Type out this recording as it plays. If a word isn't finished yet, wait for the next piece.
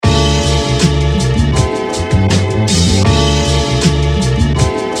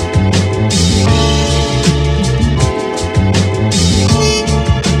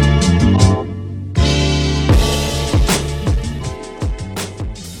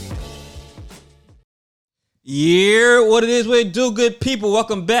Yeah, what it is, what it do, good people.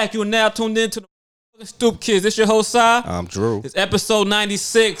 Welcome back. You are now tuned in to the Stoop Kids. This your host, Si. I'm Drew. It's episode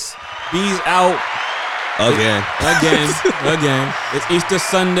 96. B's out. Again. Again. It's Easter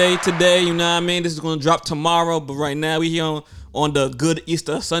Sunday today, you know what I mean? This is going to drop tomorrow, but right now we here on the good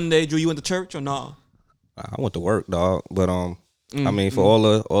Easter Sunday. Drew, you went to church or no? I went to work, dog. But I mean, for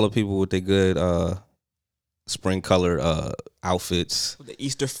all the people with their good spring color outfits, With the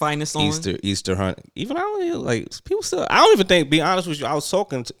Easter finest on. Easter hunt. Even I don't even, like people still. I don't even think. Be honest with you, I was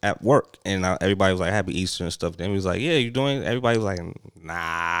talking at work and everybody was like Happy Easter and stuff. Then he was like, "Yeah, you doing?" Everybody was like, "Nah."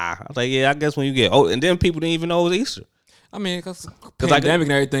 I was like, "Yeah, I guess when you get old." And then people didn't even know it was Easter. I mean, because pandemic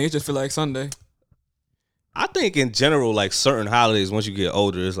and everything, it just feel like Sunday. I think in general, like certain holidays, once you get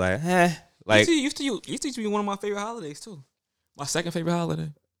older, it's like, like Used to be one of my favorite holidays too. My second favorite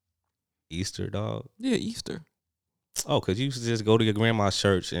holiday. Easter, dog. Yeah, Easter. Oh, because you used to just go to your grandma's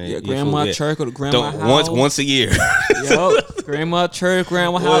church and grandma church or the grandma house. Once a year. Grandma church,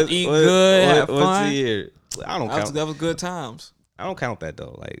 grandma house, eat good, have fun. Once a year. I don't count. That was good times. I don't count that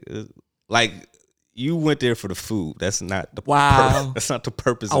though. Like you went there for the food. That's not the that's not the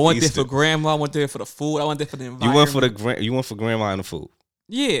purpose. I went there for grandma. I went there for the food. I went there for the environment. You went for grandma and the food.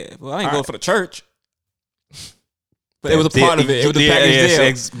 Yeah, well, I didn't go for the church. But it was a part of it. It was a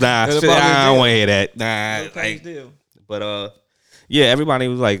package deal. I don't want to hear that. Nah, but yeah, everybody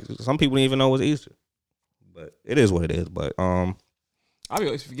was like, some people didn't even know it was Easter. But it is what it is. But I be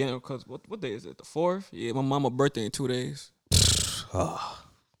always forgetting because what day is it? The 4th? Yeah, my mama's birthday in 2 days. Gotta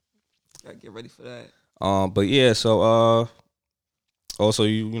get ready for that. But yeah, so also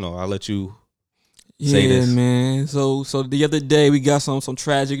you know, I'll let you say this. Yeah, man. So the other day we got some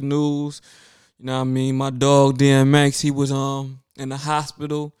tragic news. You know what I mean? My dog DMX, he was in the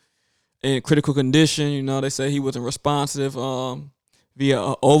hospital in critical condition. You know, they say he wasn't responsive via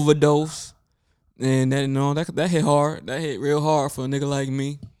an overdose. And that hit hard. That hit real hard for a nigga like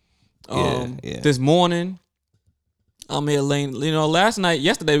me. This morning, I'm here laying,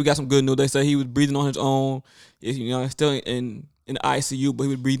 yesterday we got some good news. They said he was breathing on his own. Still in the ICU, but he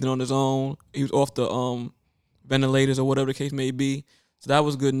was breathing on his own. He was off the ventilators or whatever the case may be. So that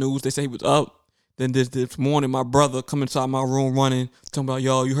was good news. They said he was up. Then this morning, my brother come inside my room running, talking about,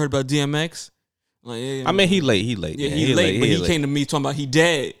 yo, you heard about DMX? I'm like, yeah, I mean, he late. Yeah, he late, but he came to me talking about he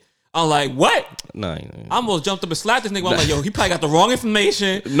dead. I'm like, what? No. I almost jumped up and slapped this nigga. I'm like, yo, he probably got the wrong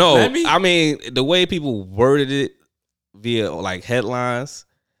information. No, I mean, the way people worded it via like headlines,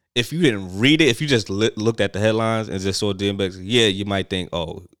 if you didn't read it, if you just looked at the headlines and just saw DMX, yeah, you might think,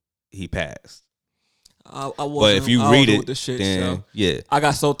 oh, he passed. But if you read it, then yeah. I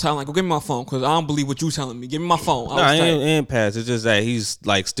got so tired. Like, go give me my phone because I don't believe what you telling me. Give me my phone. He ain't passed. It's just that he's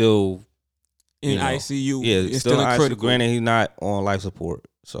like still in ICU. Yeah, it's still in critical. Granted, he's not on life support,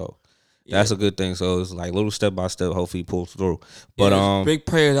 so that's a good thing. So it's like little step by step. Hopefully, he pulls through. But big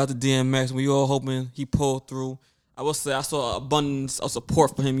prayers out to DMX. We all hoping he pulled through. I will say I saw abundance of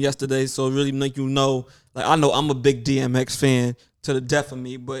support for him yesterday. So it really make you know. Like, I know I'm a big DMX fan to the death of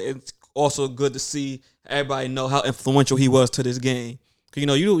me, but it's also good to see everybody know how influential he was to this game. Cause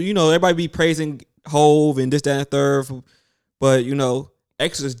you know everybody be praising Hove and this, that, and third, but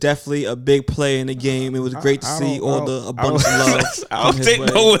X is definitely a big player in the game. It was great to see all the abundance of love. I don't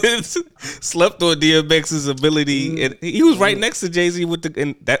think no one slept on DMX's ability. And he was right next to Jay-Z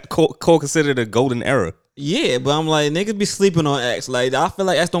in that considered a golden era. Yeah, but I'm like, niggas be sleeping on X. Like, I feel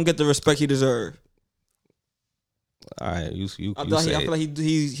like X don't get the respect he deserves. All right, you I feel like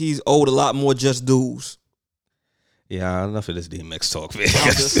he's owed a lot more just dues. Yeah, enough of this DMX talk, man.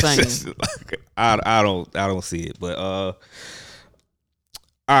 I'm just saying. I don't see it, but all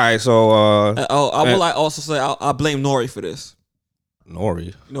right, so I would like also say I blame Nori for this.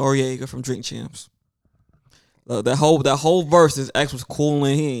 Noriega from Drink Champs. That whole verse, his X was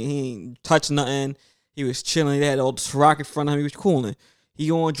cooling. He ain't touched nothing. He was chilling. He had all this rock in front of him. He was cooling.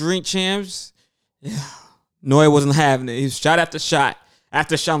 He on Drink Champs. Yeah. Nori wasn't having it. He was shot after shot.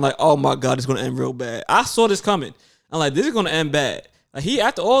 After shot, I'm like, oh my God, it's gonna end real bad. I saw this coming. I'm like, this is gonna end bad. Like,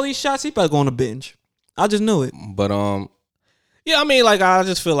 after all these shots, he probably going to binge. I just knew it. But yeah, I mean, like, I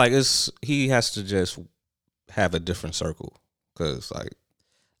just feel like he has to just have a different circle, cause like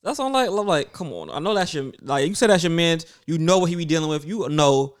that's all. Like, come on. I know that's your, like, you said that's your man. You know what he be dealing with. You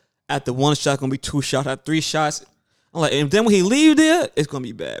know, after one shot gonna be 2 shots. After 3 shots, I'm like, and then when he leave there, it's gonna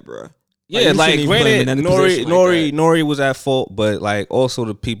be bad, bro. Yeah, like granted, Nori was at fault, but like also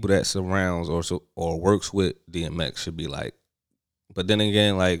the people that surrounds or works with DMX should be like. But then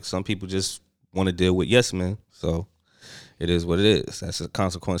again, like some people just want to deal with yes men, so it is what it is. That's the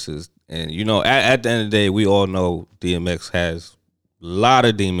consequences, and at the end of the day, we all know DMX has lot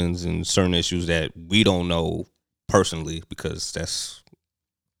of demons and certain issues that we don't know personally because that's,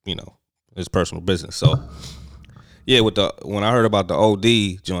 his personal business. So yeah, when I heard about the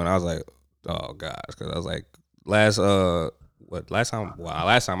OD joint, I was like, oh gosh, because I was like, last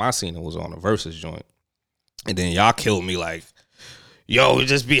time I seen it was on a Versus joint, and then y'all killed me like, yo,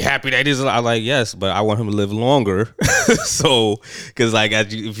 just be happy that he's alive. I was like, yes, but I want him to live longer. So, because like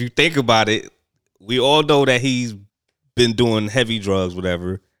if you think about it, we all know that he's been doing heavy drugs,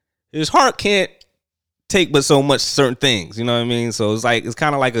 whatever. His heart can't take but so much certain things, you know what I mean? So it's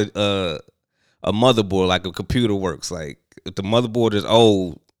kind of like a motherboard, like a computer works. Like if the motherboard is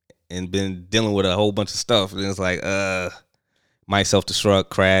old and been dealing with a whole bunch of stuff, then it's like might self-destruct,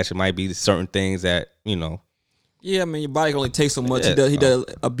 crash. It might be certain things that Yeah, I mean, your body can only take so much. Yeah, He does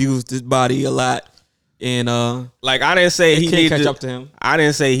abuse his body a lot, and like I didn't say he can't needed catch up to him. I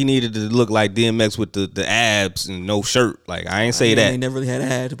didn't say he needed to look like DMX with the abs and no shirt. Like I ain't say that. He never really had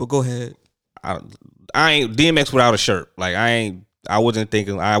ads, but go ahead. I ain't DMX without a shirt. Like I wasn't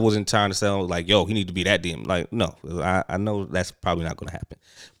trying to sound like, yo, he need to be that DM. Like, no, I know that's probably not gonna happen.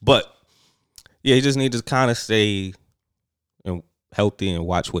 But yeah, he just needs to kind of stay healthy and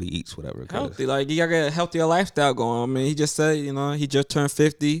watch what he eats, whatever. Healthy, like you gotta get a healthier lifestyle going. I mean, he just said, he just turned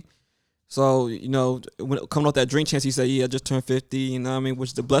 50. So, when coming off that drink chance, he said, yeah, I just turned 50, you know what I mean?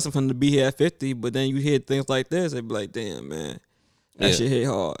 Which is a blessing for him to be here at 50. But then you hear things like this, they be like, damn, man, that shit hit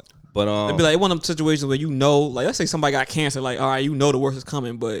hard. But it'd be like one of them situations where like let's say somebody got cancer, like, all right, the worst is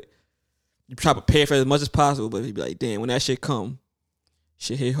coming, but you try to prepare for it as much as possible. But he'd be like, damn, when that shit come,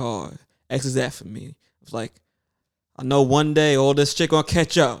 shit hit hard. X is that for me. It's like, I know one day all this shit gonna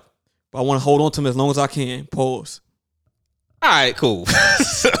catch up, but I want to hold on to him as long as I can. Pause. All right, cool.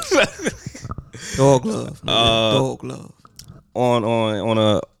 Dog love. Dog love.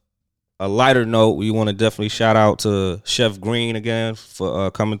 On a lighter note, we want to definitely shout out to Chef Green again for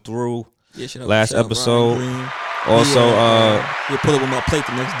coming through. Yeah, last episode. Also, he pull up on my plate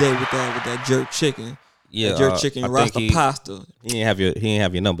the next day with that jerk chicken. Yeah, jerk chicken, rasta pasta. He ain't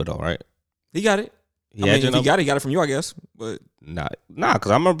have your number though, right? He got it. He got it from you, I guess. But nah,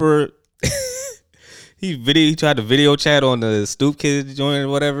 because I remember he tried to video chat on the Stoop Kids joint or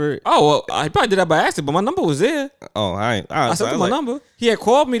whatever. Oh, well, I probably did that by accident, but my number was there. Oh, I sent him my number. He had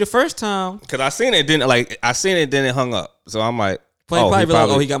called me the first time. Cause I seen it, then it hung up. So I'm like,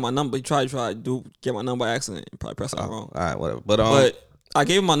 he got my number. He tried to get my number by accident. He probably pressed it wrong. All right, whatever. But I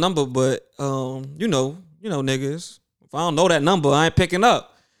gave him my number, but niggas, if I don't know that number, I ain't picking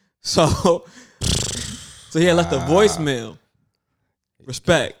up. So he had left a voicemail.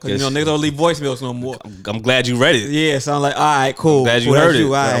 Respect, because niggas don't leave voicemails no more. I'm glad you read it. Yeah, so I'm like, all right, cool. I'm glad you heard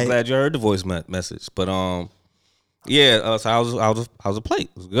it. I'm glad you heard the voice message. But yeah, so how's the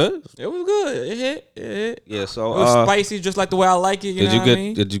plate? It was good. It was good. It hit. Yeah, so it was spicy, just like the way I like it.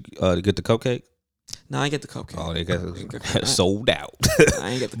 Did you get the cupcake? No, I ain't get the cupcake. Oh, they got sold out.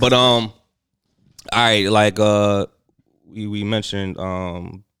 I ain't get the cupcake. But all right, like we mentioned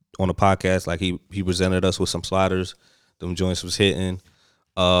on the podcast, like he presented us with some sliders. Them joints was hitting.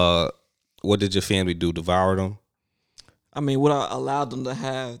 What did your family do? Devour them? I mean, what I allowed them to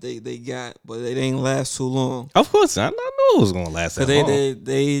have, they got, but they didn't last too long. Of course, I knew it was gonna last that long.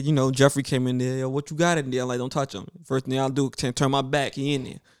 They Jeffrey came in there. Yo, what you got in there? I'm like, don't touch him. First thing I'll do, turn my back. He in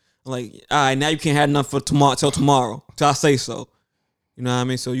there. I'm like, all right, now you can't have nothing for tomorrow till tomorrow. Till I say so. You know what I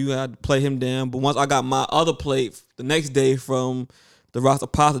mean? So you had to play him down. But once I got my other plate the next day from the Rasta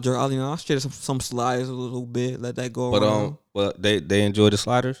Pasta jerk, I shared some sliders a little bit, let that go around. But they enjoyed the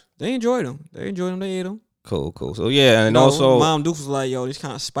sliders? They enjoyed them. They ate them. Cool. So yeah, and also Mom Dukes was like, yo, this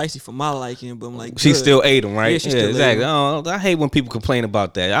kind of spicy for my liking, but I'm like, she still ate them, right? Yeah, she still exactly. I hate when people complain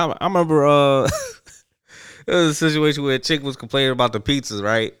about that. I remember there was a situation where a chick was complaining about the pizzas,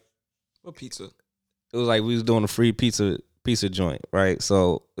 right? What pizza? It was like we was doing a free pizza joint, right?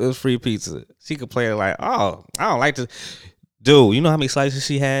 So it was free pizza. She complained like, oh, I don't like this. Dude, you know how many slices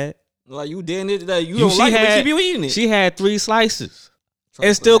she had? Like you did it, like you don't like it, but she be eating it. She had 3 slices.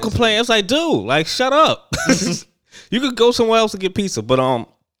 And still complain. It's like, dude, like, shut up. You could go somewhere else to get pizza. But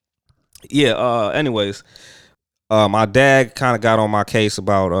anyways, my dad kind of got on my case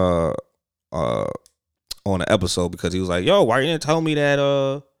about on the episode because he was like, yo, why you didn't tell me that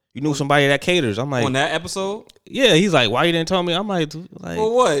you knew somebody that caters? I'm like, on that episode? Yeah, he's like, why you didn't tell me? I'm like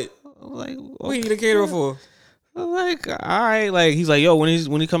for what? Like, what you need a caterer for? I'm like, all right, like he's like, yo, when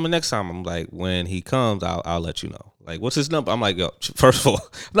he coming next time? I'm like, when he comes, I'll let you know. Like, what's his number? I'm like, yo, first of all,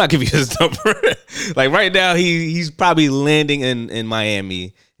 I'm not giving you his number. Like right now, he's probably landing in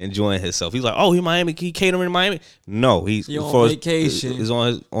Miami, enjoying himself. He's like, oh, he Miami, he catering in Miami. No, he's on vacation. He's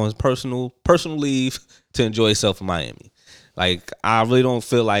on his personal leave to enjoy himself in Miami. Like, I really don't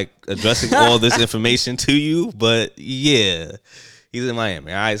feel like addressing all this information to you, but yeah, he's in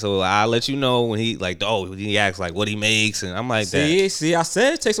Miami. All right, so I'll let you know when he asks like what he makes, and I'm like that. See, I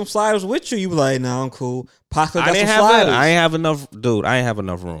said take some sliders with you. You be like, nah, I'm cool. Paco got I didn't some have sliders. I ain't have enough, dude. I ain't have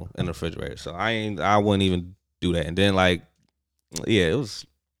enough room in the refrigerator, so I wouldn't even do that. And then like, yeah, it was,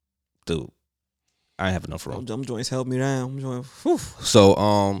 dude, I ain't have enough room. Them joints held me down. Whew.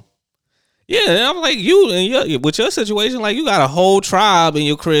 So yeah, and I'm like, you and with your situation, like you got a whole tribe in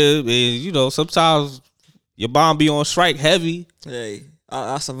your crib, and you know sometimes your mom be on strike heavy. Hey,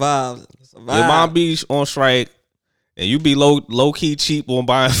 I survived. Your mom be on strike, and you be low key cheap on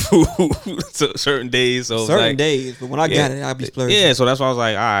buying food certain days. So certain days, but when I got it, I be splurging. Yeah, so that's why I was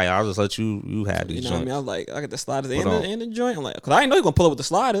like, all right, I'll just let you have these. You know joints. what I mean? I was like, I got the sliders and the joint. I'm like, cause I didn't know you gonna pull up with the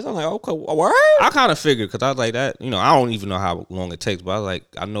sliders. I'm like, okay, word. I kind of figured because I was like that. You know, I don't even know how long it takes, but I was like,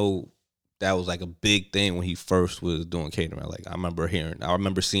 I know that was like a big thing when he first was doing catering. Like I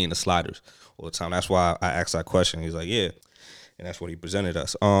remember seeing the sliders all the time. That's why I asked that question. He's like, yeah, and that's what he presented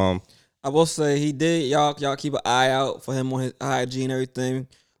us. I will say he did. Y'all keep an eye out for him on his IG and everything.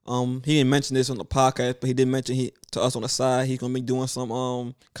 He didn't mention this on the podcast, but he did mention to us on the side he's gonna be doing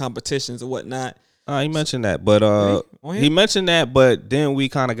some competitions and whatnot. He mentioned that, but he mentioned that, but then we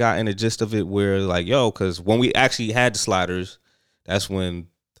kind of got in the gist of it where like, yo, because when we actually had the sliders, that's when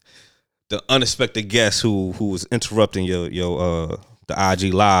the unexpected guest who was interrupting your the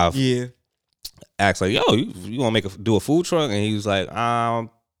IG live, asked like, yo, you want to do a food truck? And he was like,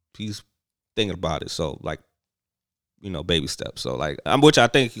 he's thinking about it. So like, you know, baby steps. So like, which I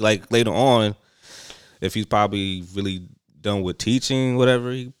think like later on, if he's probably really done with teaching,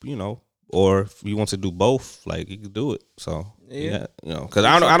 whatever, you know, or if he wants to do both, like he could do it. So yeah, you know, because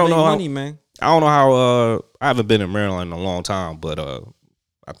I don't know how, man. I don't know how. I haven't been in Maryland in a long time, but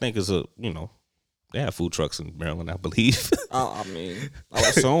I think it's you know, they have food trucks in Maryland, I believe. I mean, I would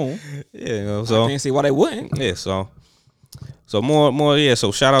assume. Yeah, you know, so I can't see why they wouldn't. Yeah, so more, yeah.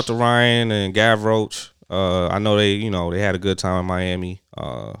 So shout out to Ryan and Gav Roach. I know they had a good time in Miami.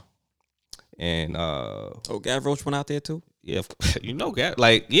 Gav Roach went out there too. Yeah, you know, Gav.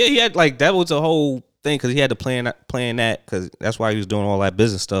 Like, yeah, he had like that was a whole thing because he had to plan that because that's why he was doing all that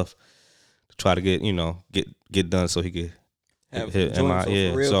business stuff to try to get done so he could hit MI.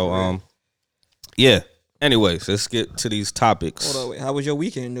 Yeah, so yeah. Anyways, let's get to these topics. Hold on, wait. How was your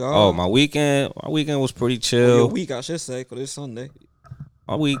weekend, dog? Oh, my weekend was pretty chill. Your week, I should say, because it's Sunday.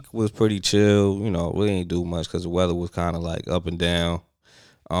 My week was pretty chill. You know, we ain't do much because the weather was kind of like up and down.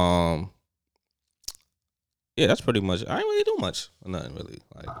 Yeah, that's pretty much. I didn't really do much. Nothing really.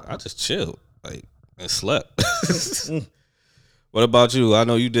 Like I just chilled, like and slept. What about you? I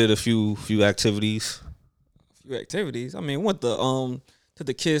know you did a few activities. I mean, went took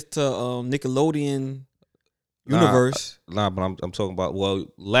the kids to Nickelodeon Universe. Nah, but I'm talking about. Well,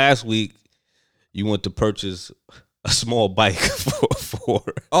 last week you went to purchase a small bike for.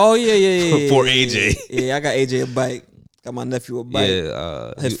 Oh yeah. For AJ. Yeah, I got AJ a bike. Got my nephew a bike.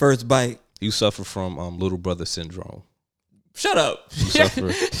 Yeah, his first bike. You suffer from little brother syndrome. Shut up. You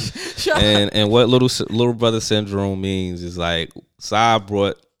suffer. And what little brother syndrome means is like Saab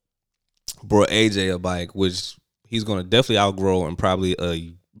brought AJ a bike, which he's gonna definitely outgrow in probably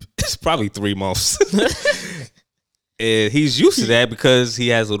it's probably 3 months. And he's used to that because he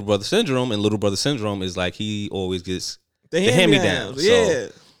has little brother syndrome, and little brother syndrome is like he always gets the hand-me-downs. Yeah.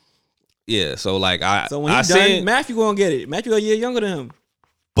 So, yeah. So like so when he's done, Matthew gonna get it. Matthew a year younger than him.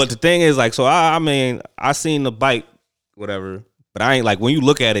 But the thing is, like, so I mean, I seen the bike, whatever, but I ain't like when you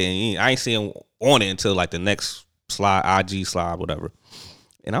look at it, and I ain't seeing on it until like the next IG slide, whatever.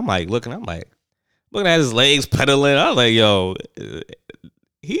 And I'm like looking at his legs pedaling. I was like, yo,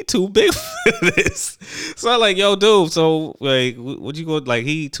 he too big for this. So I'm like, yo, dude, so like, what you go like?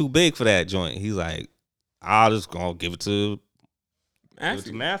 He too big for that joint. He's like, I'll just gonna give it to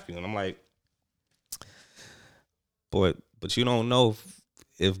Matthew, and I'm like, boy, but you don't know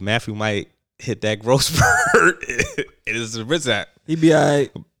if Matthew might hit that growth spurt. It is the risk that he be all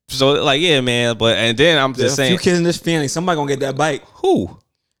right. So like, yeah, man. But and then I'm just saying, a few kids in this family, somebody gonna get that bike. Who?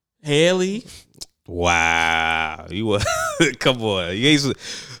 Haley. Wow, you come on.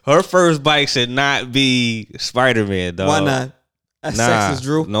 Her first bike should not be Spider-Man, dog. Why not? That's sexist,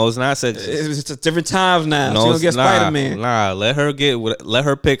 Drew. No, it's not sexist. It's different times now. No, she gonna get Spider-Man. Nah, let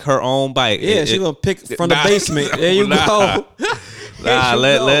her pick her own bike. Yeah, she gonna pick from the basement. There you go. Nah,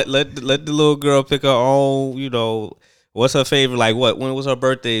 let the little girl pick her own. You know, what's her favorite? Like what? When was her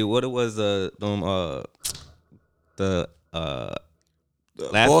birthday? What it was? The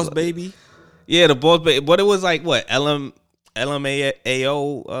Boss Baby. Yeah, the Boss Baby. But it was like what? LMAO.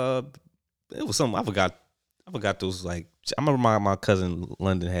 It was something I forgot. Those like I remember my cousin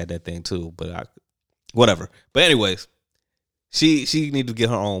London had that thing too, but whatever. But anyways, she need to get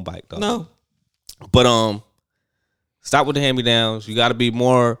her own bike though. No. But stop with the hand-me-downs. You got to be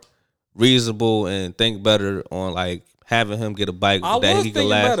more reasonable and think better on like having him get a bike I that was he can thinking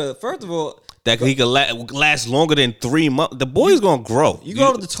last. better. First of all, That he can last longer than 3 months. The boy's gonna grow. you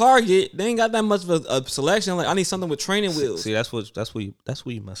go to the Target, they ain't got that much of a selection. Like I need something with training wheels. See, that's where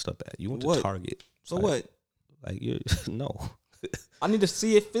you messed up at. You went to What? Target. So like, what? Like you no. I need to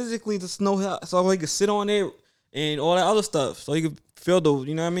see it physically to know how, so he can sit on it and all that other stuff. So he can feel the,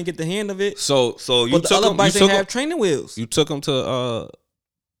 you know what I mean, get the hand of it. So you But the took other him. bikes You ain't took have him. training wheels. You took him to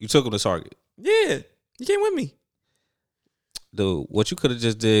Target. Yeah, you came with me. Dude, what you could have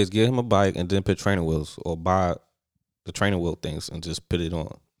just did is get him a bike and then put training wheels, or buy the training wheel things and just put it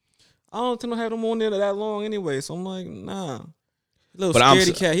on. I don't think I have them on there that long anyway. So I'm like, nah. Little But I'm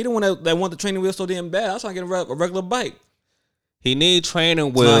scaredy s- cat. He the one that want the training wheel so damn bad. I was trying to get a regular bike. He need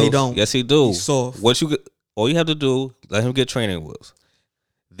training wheels. he don't. Yes, he do. He's soft. All you have to do, let him get training wheels.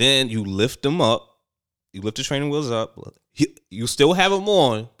 Then you lift them up. You lift the training wheels up. You still have them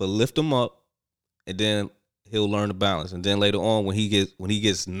on, but lift them up, and then he'll learn the balance. And then later on, when he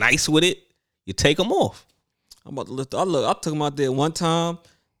gets nice with it, you take them off. I'm about to lift. I took him out there 1 time,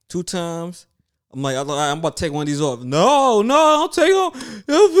 2 times. I'm like, I'm about to take one of these off. No, don't take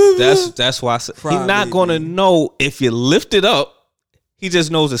them. That's why I said Friday, he's not gonna baby. know if you lift it up. He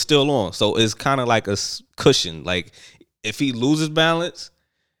just knows it's still on. So it's kind of like a cushion. Like if he loses balance,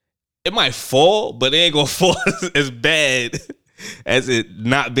 it might fall, but it ain't gonna fall as bad as it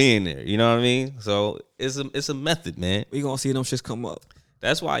not being there. You know what I mean? So it's a method, man. We gonna see them shits come up.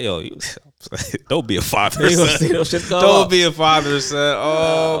 That's why, you don't be a father. We gonna see Son. them shits come Don't up. be a father, son.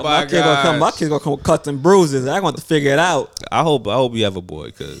 Oh my God! My kid's gonna come with cuts and bruises. I want to figure it out. I hope you have a boy,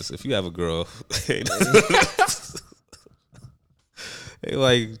 because if you have a girl, they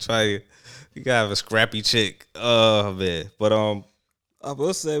like you gotta have a scrappy chick. Oh man, but I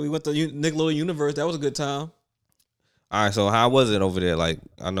will say we went to Nickelodeon Universe. That was a good time. all right. So how was it over there? Like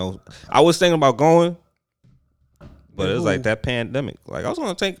I know I was thinking about going, but it was like that pandemic. Like I was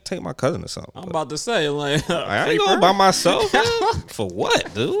gonna take my cousin or something. I'm but about to say, like, I ain't going by myself. Man. For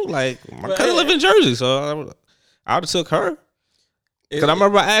what, dude? Like my cousin live in Jersey, so I would have took her. Cause I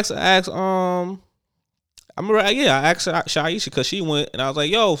remember I asked I asked Shaisha because she went, and I was like,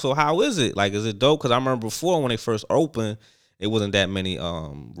 yo, so how is it? Like, is it dope? Because I remember before when they first opened, it wasn't that many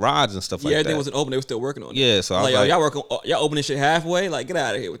rides and stuff like that. everything wasn't open. They were still working on it. Yeah, so I was like, y'all opening shit halfway. Like, get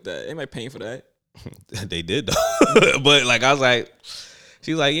out of here with that. They might paying for that. they did though. But like I was like,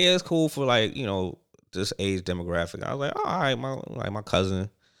 she's like, yeah, it's cool for like, this age demographic. I was like, all right, my cousin.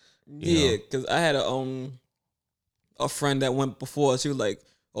 Yeah, because I had a friend that went before. She was like,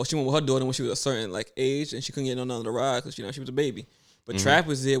 she went with her daughter when she was a certain like age, and she couldn't get none of the ride because she was a baby. But Trap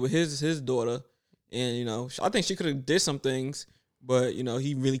was there with his daughter, and I think she could have did some things, but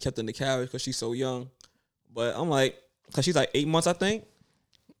he really kept her in the carriage because she's so young. But I'm like, because she's like 8 months, I think.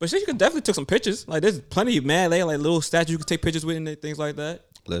 But she could definitely took some pictures. Like there's plenty of like little statues you could take pictures with and things like that.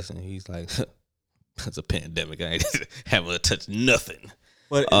 Listen, he's like, it's a pandemic. I ain't having to touch nothing.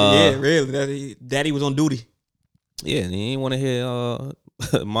 But yeah, really, Daddy was on duty. Yeah, and he didn't want to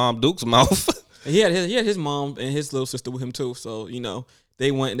hear Mom Duke's mouth. And he had his mom and his little sister with him too. So they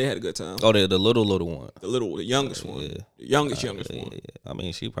went and they had a good time. Oh, the little one. The youngest one. Yeah. The youngest one. Yeah. I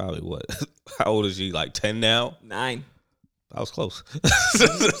mean, she probably what? How old is she? Like 10 now? 9. I was close.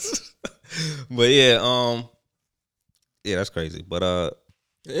 But yeah, that's crazy. But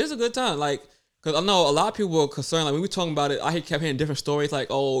It's a good time. Like, cause I know a lot of people were concerned. Like when we were talking about it, I kept hearing different stories. Like,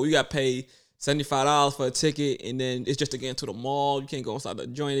 oh, you got to pay $75 for a ticket, and then it's just to get into the mall. You can't go inside the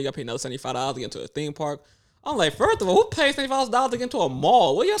joint. You got to pay another $75 to get into a theme park. I'm like, first of all, who pays $75 to get into a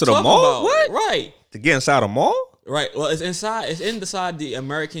mall? What are you To talking the mall? about? What? Right. to get inside a mall? Right. Well, it's inside. It's inside the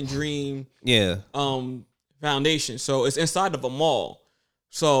American Dream Yeah. Foundation. So it's inside of a mall.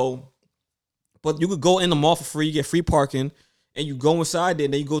 So, but you could go in the mall for free. You get free parking, and you go inside there.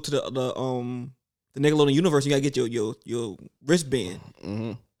 And then you go to the Nickelodeon Universe. You gotta get your wristband.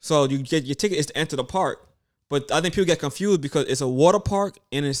 Mm-hmm. So you get your ticket is to enter the park. But I think people get confused because it's a water park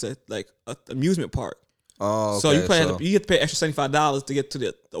and it's a amusement park. Oh, okay. So you get to pay extra $75 to get to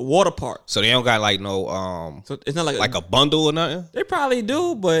the water park. So they don't got like no So it's not like a bundle or nothing. They probably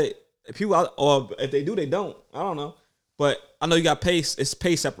do, but if if they do, they don't. I don't know. But I know you got pay. It's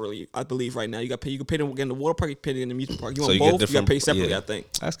paid separately, I believe. Right now, you got pay. You can pay them in the water park. You can pay them in the amusement park. You want both? You got to pay separately. Yeah. I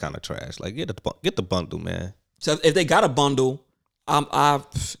think that's kind of trash. Like get the bundle, man. So if they got a bundle, I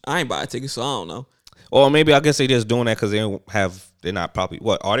ain't buy a ticket, so I don't know. Or maybe I guess they just doing that because they're not probably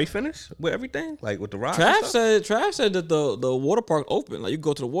what are they finished with everything like with the ride? Trav said that the water park open. Like you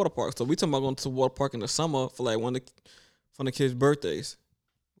go to the water park. So we talking about going to the water park in the summer for like one of the kids' birthdays.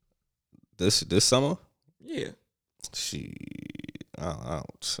 This summer? Yeah.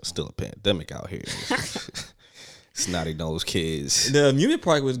 Still a pandemic out here. Snotty nose kids. The amusement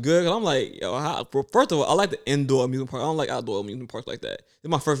park was good. I'm like, first of all, I like the indoor amusement park. I don't like outdoor amusement parks like that. It's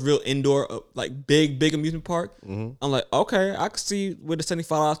my first real indoor, like big amusement park. Mm-hmm. I'm like, okay, I can see where the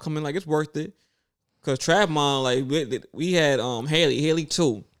 $75 come in. Like, it's worth it. Cause Trav mom, like we had Haley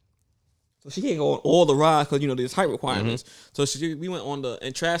too. So she can't go on all the rides because there's height requirements. Mm-hmm. So we went on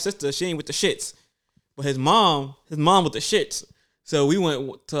and Trav's sister, she ain't with the shits, but his mom with the shits. So we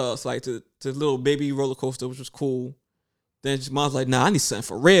went to little baby roller coaster, which was cool. Then his mom's like, nah, I need something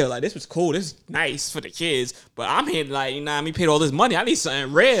for real. Like, this was cool. This is nice for the kids. But I'm here, like, paid all this money. I need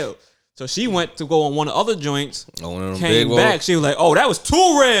something real. So she went to go on one of the other joints. Came back. She was like, oh, that was too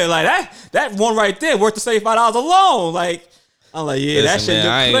real. Like, that one right there worth the $75 alone. Like, I'm like, yeah, that shit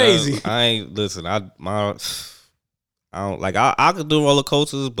look crazy. I don't like, I could do roller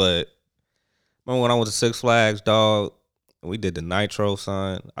coasters, but remember when I went to Six Flags, dog? We did the Nitro,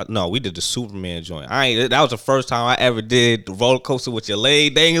 son. We did the Superman joint. That was the first time I ever did the roller coaster with your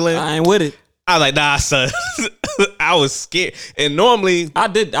leg dangling. I ain't with it. I was like, nah, son. I was scared. And normally, I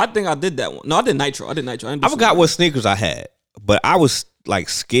think I did that one. No, I did Nitro. I forgot what sneakers I had, but I was like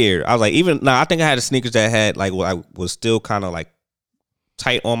scared. I was like, I think I had the sneakers that had like, I was still kind of like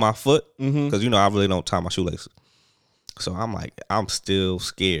tight on my foot because I really don't tie my shoelaces. So I'm like, I'm still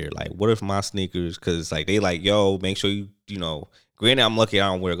scared. Like, what if my sneakers? Because like they like, yo, make sure you Granted, I'm lucky I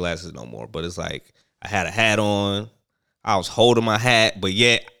don't wear glasses no more. But it's like I had a hat on. I was holding my hat, but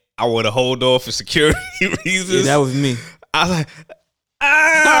yet I would have hold off for security reasons. Yeah, that was me. I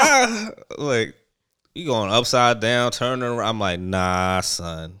was like, like you going upside down, turning around. I'm like, nah,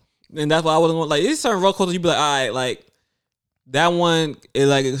 son. And that's why I wasn't going. Like, it's certain roller coasters you be like, all right, like. That one,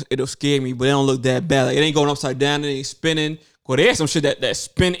 it'll scare me, but it don't look that bad. Like, it ain't going upside down, it ain't spinning. Well, there's some shit that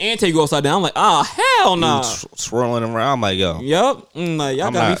spin and take you upside down. I'm like, hell no. Nah. Swirling around. I'm like, yo. Yup. Like,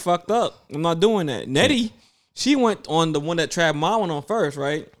 y'all got me fucked up. I'm not doing that. Nettie, she went on the one that Trav Mom went on first,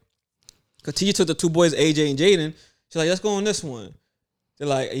 right? Because Tia took the two boys, AJ and Jaden. She's like, let's go on this one. They're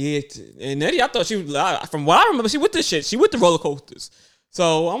like, yeah. And Nettie, I thought she was, from what I remember, she with this shit. She with the roller coasters.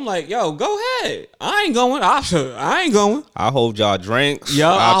 So I'm like, yo, go ahead. I ain't going. I ain't going. I'll hold y'all drinks. Yo,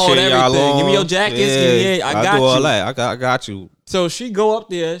 I'll hold everything. Give me your jackets. Yeah, I got do all you. That. I got you. So she go up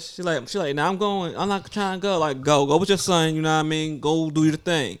there. She like, nah, I'm going. I'm not trying to go. Like, go with your son. You know what I mean? Go do your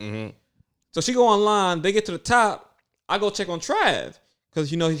thing. Mm-hmm. So she go online. They get to the top. I go check on Trav because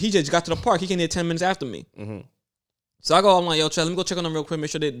he just got to the park. He came there 10 minutes after me. Mm-hmm. So I go. I'm like, yo, Trav, let me go check on them real quick. Make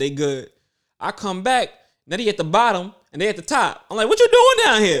sure they good. I come back. Now they at the bottom and they at the top. I'm like, what you doing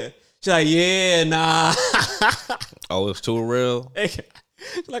down here? She's like, yeah, nah. Oh, it's too real? She's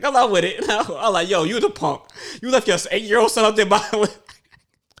like, I'm not with it. I'm like, yo, you the punk. You left your 8-year-old son up there by the way.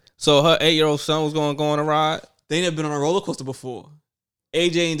 So her 8-year-old son was going to go on a ride? They never been on a roller coaster before.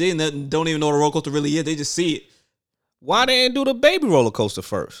 AJ and Jaden don't even know what a roller coaster really is. They just see it. Why they didn't do the baby roller coaster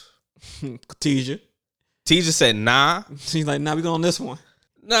first? Teaser said, nah. She's like, nah, we going on this one.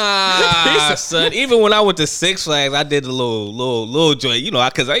 Nah, son. Even when I went to Six Flags, I did a little joint,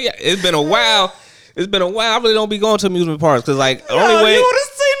 because it's been a while. I really don't be going to amusement parks because like the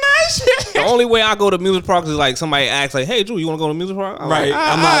only way I go to amusement parks is like somebody asks like, "Hey, Drew, you want to go to amusement park?" Right.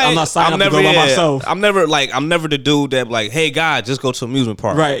 I'm not signing up to go by myself. I'm never the dude that like, "Hey, guys, just go to amusement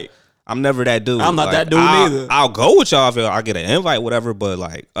park." Right. I'm never that dude. I'm not like, that dude either. I'll go with y'all if I get an invite, whatever. But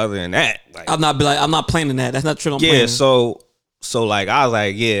like other than that, like, I'm not planning that. That's not true. Yeah. So like I was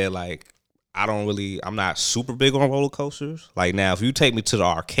like, yeah, like I'm not super big on roller coasters. Like now, if you take me to the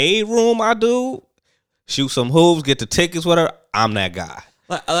arcade room, I do shoot some hoops, get the tickets, whatever. I'm that guy.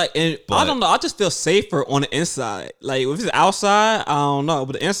 I don't know. I just feel safer on the inside. Like if it's outside, I don't know,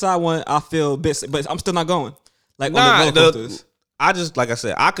 but the inside one, I feel a bit. But I'm still not going. Like on the roller coasters. I just like I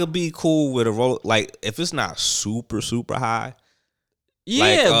said, I could be cool with a roller. Like if it's not super high. Yeah,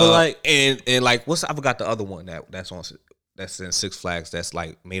 like, but like and like I forgot the other one that's in Six Flags that's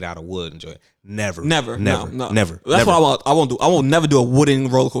like made out of wood and joy. Never. No. Never. That's what I won't do. I won't never do a wooden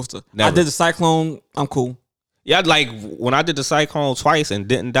roller coaster. Never. I did the Cyclone. I'm cool. Yeah, like when I did the Cyclone twice and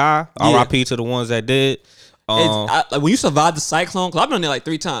didn't die. R.I.P. to the ones that did. Like when you survive the Cyclone, because I've been there like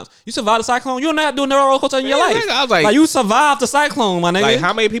 3 times. You survive the Cyclone, you're not doing no roller coaster in your life. I was like you survived the Cyclone, my nigga. Like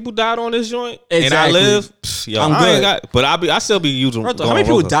how many people died on this joint? Exactly. And I live. I'm good. But I still be using. How many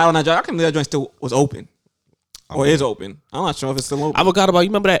people died on that joint? I can't believe that joint still was open. Or is open. I'm not sure if it's still open. I forgot about. You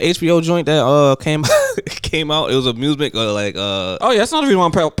remember that HBO joint that came out? It was amusement Oh yeah, that's not the reason why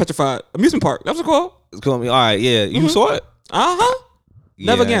I'm petrified. Amusement park. That's what it's called. It's called me. All right, yeah. You saw it?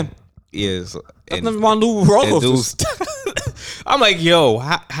 Never again. Yes. That's never my new roller coasters. I'm like, yo,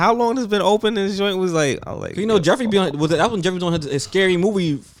 how long has been open? And this joint was like, I was like, you know, Jeffrey that was when Jeffrey doing his scary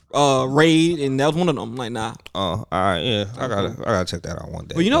movie raid, and that was one of them. I'm like, nah. Oh, all right, yeah. I gotta check that out one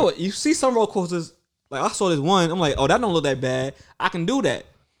day. But you know what? You see some roller coasters. Like I saw this one, I'm like, oh, that don't look that bad. I can do that.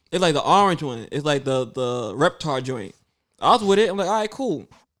 It's like the orange one. It's like the Reptar joint. I was with it. I'm like, all right, cool.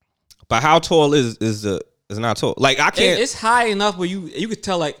 But how tall is not tall? Like I can't. It's high enough where you could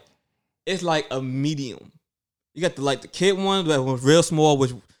tell like it's like a medium. You got the kid one that was real small,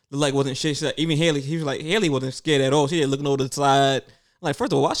 which like wasn't shit. She's like, even Haley, he was like Haley wasn't scared at all. She was looking over the side. I'm like,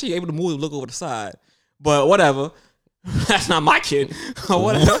 first of all, why is she able to move and look over the side? But whatever. That's not my kid.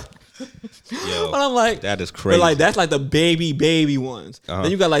 Whatever. Yo, but I'm like, that is crazy. But like that's like the baby ones.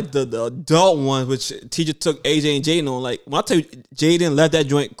 Then you got like the adult ones, which teacher took AJ and Jaden on. Like when I tell you, Jaden left that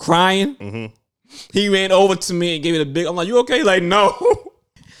joint crying, he ran over to me and gave it a big. I'm like, you okay? Like no.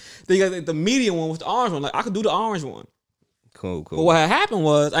 Then you got like, the medium one with the orange one. Like I could do the orange one. Cool. But what had happened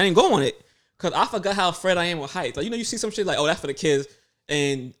was I didn't go on it because I forgot how afraid I am with heights. Like you see some shit like, oh, that's for the kids,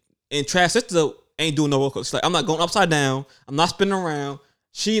 and Trash Sister ain't doing no roller coaster. Like I'm not going upside down. I'm not spinning around.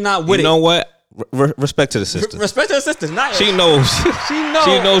 She not with it. You know what? Respect to the sister. Respect to the sister. Not she knows. She knows.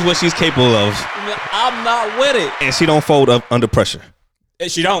 She knows what she's capable of. I'm not with it. And she don't fold up under pressure.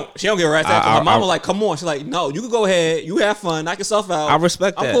 She don't get a rat's ass. My mama like, come on. She's like, no, you can go ahead. You have fun. Knock yourself out. I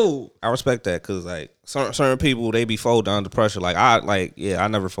respect that. I'm cool. I respect that because like certain people they be folding under pressure. Like I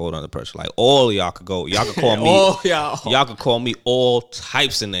never fold under pressure. Like all of y'all could go. Y'all could call me. Y'all could call me all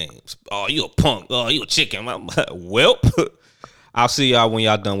types of names. Oh, you a punk. Oh, you a chicken. Welp. I'll see y'all when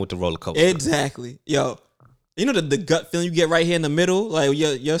y'all done with the roller coaster. Exactly. Yo, you know the gut feeling you get right here in the middle? Like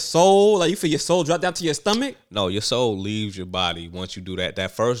your soul, like you feel your soul drop down to your stomach? No, your soul leaves your body once you do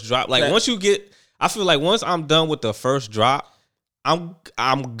that first drop. Like once you get, I feel like once I'm done with the first drop, I'm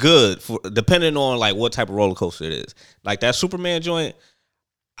good for depending on like what type of roller coaster it is. Like that Superman joint,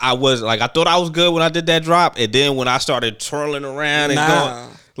 I thought I was good when I did that drop, and then when I started twirling around and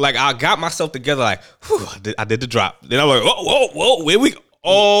going. Like I got myself together, like whew, I did the drop. Then I'm like, whoa, where we?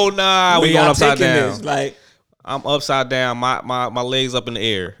 Oh nah, we going upside down. This. Like I'm upside down. My legs up in the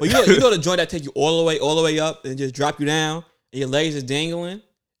air. But you know the joint that take you all the way up and just drop you down, and your legs is dangling.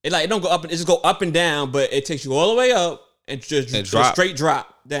 It don't go up. It just go up and down, but it takes you all the way up and just straight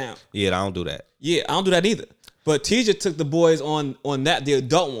drop down. Yeah, I don't do that. Yeah, I don't do that either. But TJ took the boys on that the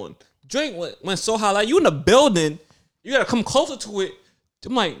adult one. Drink went so high. Like you in the building, you gotta come closer to it.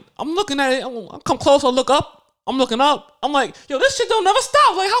 I'm like, I'm looking at it. I come closer, look up. I'm looking up. I'm like, yo, this shit don't never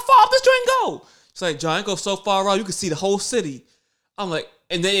stop. Like, how far up this joint go? It's like, John, it goes so far out, you can see the whole city. I'm like,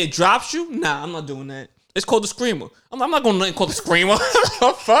 and then it drops you? Nah, I'm not doing that. It's called the Screamer. I'm not going to nothing called the Screamer. What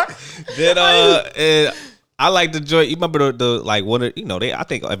the fuck? Then, and I like the joint. You remember the like one of I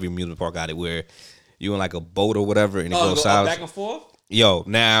think every amusement park got it where you in like a boat or whatever and it goes south. Back and forth? Yo,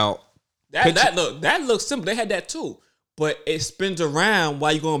 now that looks simple. They had that too. But it spins around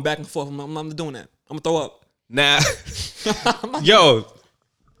while you're going back and forth. I'm not doing that. I'm going to throw up. Now, yo,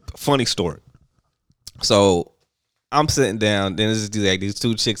 funny story. So, I'm sitting down. Then there's these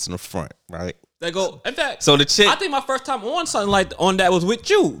two chicks in the front, right? They go, in fact, so the chick. I think my first time on something like on that was with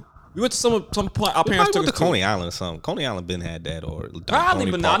you. We went to some point. Our parents took us to Coney Island or something. Coney Island been had that or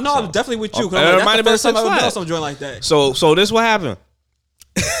probably, but I know I was definitely with you. It might have been some joint like that. So this what happened.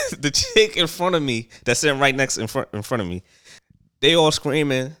 The chick in front of me that's sitting right next in front of me, they all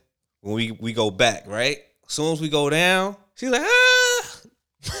screaming when we go back, right? As soon as we go down, she's like, ah.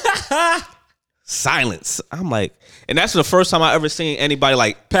 Silence. I'm like, and that's the first time I ever seen anybody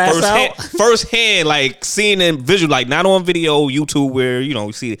like pass out first hand, like seeing in visual, like not on video, YouTube where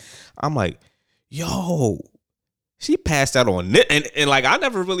you see it. I'm like, yo, she passed out on it, and like I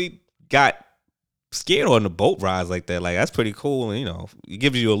never really got scared on the boat rides like that. Like that's pretty cool, and it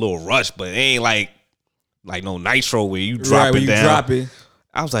gives you a little rush, but it ain't like no nitro where you drop it down. Drop it.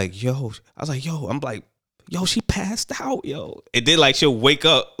 I'm like, yo, she passed out, yo. And then like she'll wake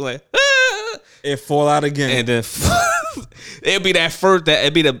up like it fall out again. And then it'll be that first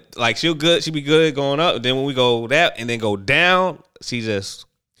it'd be the like she'll be good going up. And then when we go that and then go down, she just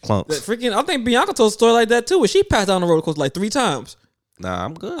clumps. I think Bianca told a story like that too, where she passed down the roller coaster like 3 times. Nah,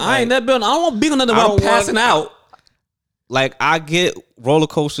 I'm good. I ain't that building. I don't want to be on nothing while I'm passing out. Like I get roller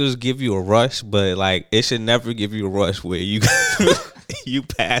coasters give you a rush, but like it should never give you a rush where you you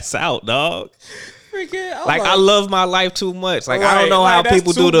pass out, dog. Freaking, Like I love my life too much. Like I don't know how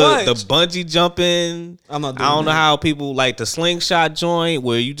people do the bungee jumping. I'm not doing I don't know that. how people like the slingshot joint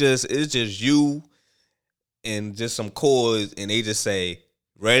where it's just you and just some cords and they just say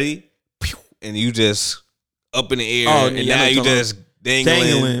ready, Pew! And you just up in the air and now you just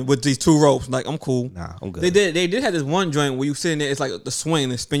dangling with these 2 ropes. Like I'm cool. Nah, I'm good. They did have this one joint where you sitting there. It's like the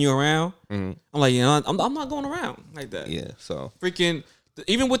swing and spin you around. Mm-hmm. I'm like, I'm not going around like that. Yeah, so Freaking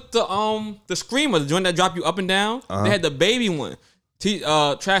even with the screamer, the joint that drop you up and down. They had the baby one.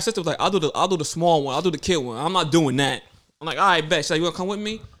 Trash sister was like, I'll do the small one. I'll do the kid one. I'm not doing that. I'm like, all right, bet. She's like, you wanna come with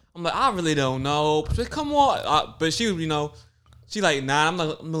me? I'm like, I really don't know. She's like, come on. But she, she like, nah, I'm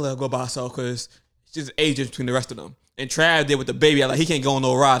gonna let her go by herself because she's aging between the rest of them. And Trav did with the baby. I like, he can't go on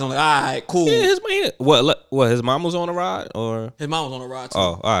no ride. I'm like, all right, cool. yeah, his man. What? His mom was on a ride or His mom was on the ride too.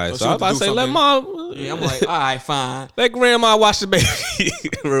 oh, all right. So she I was about to say, let mom. Yeah, I'm like, all right, fine. Let grandma watch the baby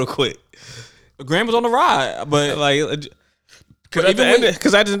real quick. Grandma's on the ride, but Like, because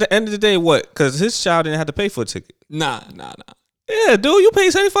at the end of the day, what? Because his child didn't have to pay for a ticket. nah. Yeah, dude, you pay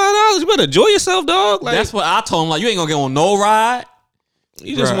 $75. You better enjoy yourself, dog. Like, That's what I told him. Like, you ain't gonna get on no ride.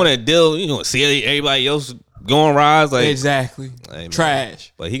 you just want to deal. You know, see everybody else going rides. Like Exactly. Hey,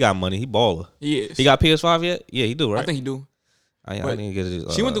 Trash. but he got money. He baller. He is. He got PS5 yet? Yeah, he do. Right? I think he do. I didn't get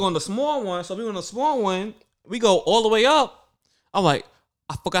it. She went to go on the small one, so we went on the small one. We go all the way up. I'm like,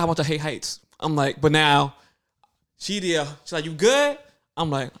 I forgot how much I hate heights. I'm like, but now she's like, you good? I'm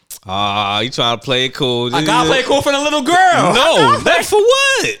like, you trying to play it cool? I gotta play cool for the little girl. No, that for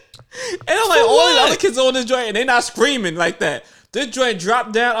what? And I'm like, all the other kids on this joint, and they not screaming like that. This joint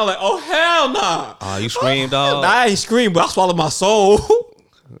dropped down. I'm like, oh hell nah. Oh, you screamed, dog. Nah, I ain't screamed, but I swallowed my soul.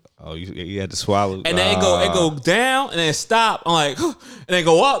 Oh, you had to swallow. And then it go down and then stop. I'm like, and then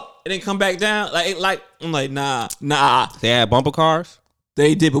go up and then come back down. Like I'm like, nah. They had bumper cars.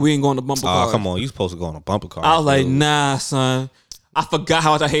 They did, but we ain't going to bumper cars. Oh, come on, you supposed to go on a bumper car. I was like, nah, son. I forgot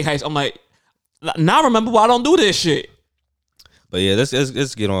how much I hate heights. I'm like, now I remember why I don't do this shit. But yeah,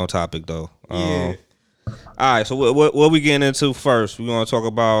 let's get on topic though. Yeah. All right, so what we getting into first? We want to talk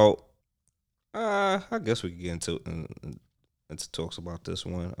about. I guess we can get into talks about this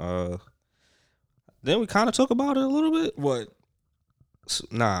one. Then we kind of talk about it a little bit. What?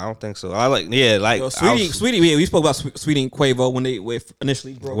 Nah, I don't think so. Yo, Sweetie. Yeah, we spoke about Sweetie and Quavo when they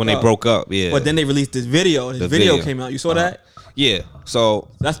initially broke up. They broke up. Yeah, but then they released this video. The video came out. You saw that? Yeah. So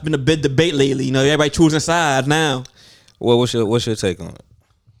that's been a big debate lately. You know, everybody choosing sides now. Well, what's your take on it?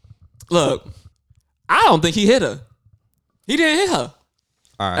 Look, I don't think he hit her. He didn't hit her.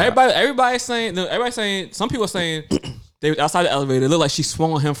 All right. Everybody's saying. Some people are saying they were outside the elevator. It looked like she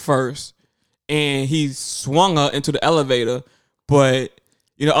swung on him first, and he swung her into the elevator. But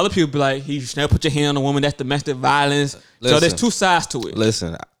other people be like, "You should never put your hand on a woman. That's domestic violence." Listen, so there's 2 sides to it.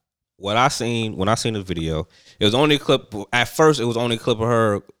 Listen, what I seen when I seen the video, it was only a clip. At first, it was only a clip of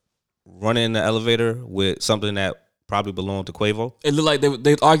her running in the elevator with something that probably belonged to Quavo. It looked like they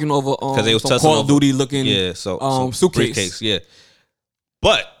was arguing over because they was some Call of Duty looking suitcase. Briefcase, yeah.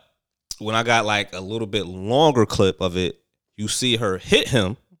 But when I got like a little bit longer clip of it, you see her hit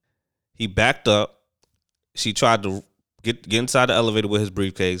him. He backed up. She tried to get inside the elevator with his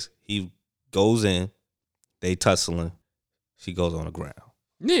briefcase. He goes in. They tussling. She goes on the ground.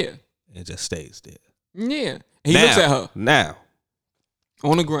 Yeah. And just stays there. Yeah. And he looks at her. Now.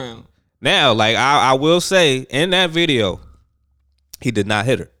 On the ground. Now, like I will say, in that video, he did not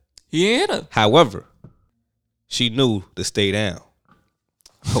hit her. He ain't hit her. However, she knew to stay down.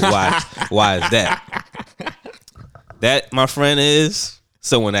 Why is that? That, my friend, is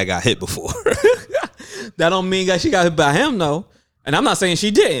someone that got hit before. That don't mean that she got hit by him, though. And I'm not saying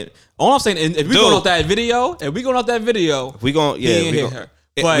she didn't. All I'm saying is if we going off that video, he ain't hit her.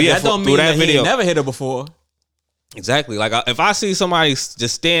 But that don't mean that he ain't never hit her before. Exactly. Like if I see somebody just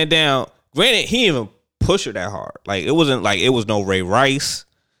stand down, granted, he didn't even push her that hard. Like it wasn't like it was no Ray Rice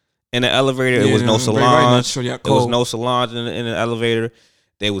in the elevator. It was no Solange. It was no Solange in the elevator.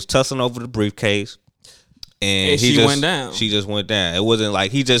 They was tussling over the briefcase, and she went down. She just went down. It wasn't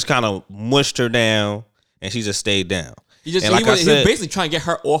like he just kind of mushed her down, and she just stayed down. He was basically trying to get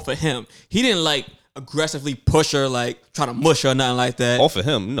her off of him. He didn't like aggressively push her, like trying to mush her or nothing like that. Off of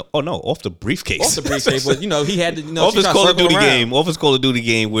him? No, off the briefcase. Off the briefcase, but he had to. Off his Call of Duty game. Off his Call of Duty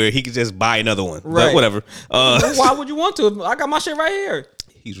game where he could just buy another one. Right. But whatever. Why would you want to? I got my shit right here.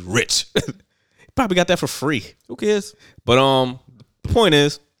 He's rich. He probably got that for free. Who cares? But the point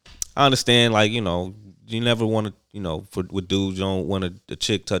is, I understand. Like you never want to. With dudes, you don't want a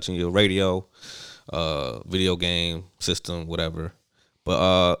chick touching your radio, video game system, whatever.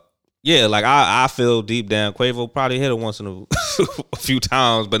 But yeah, like I feel deep down, Quavo probably hit her once in a few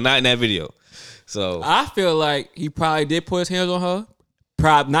times, but not in that video. So I feel like he probably did put his hands on her.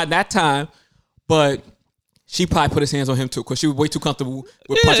 Probably not that time, but she probably put his hands on him too because she was way too comfortable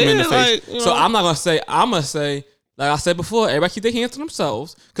with punching him in the face. like, So I'm not gonna say. I'm gonna say, like I said before, everybody keep their hands to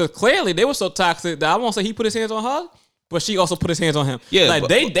themselves because clearly they were so toxic that I won't say he put his hands on her, but she also put his hands on him. Yeah, like but-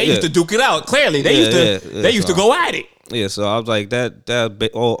 they used to duke it out. Clearly they used to go at it. yeah, so I was like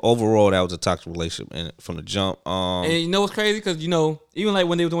overall that was a toxic relationship and from the jump. And you know what's crazy? Because even like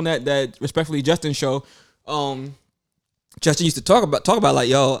when they were doing that Respectfully Justin show, Justin used to talk about like,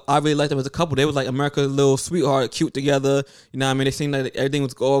 yo, I really liked them as a couple. They was like America's little sweetheart, cute together. You know what I mean? They seemed like everything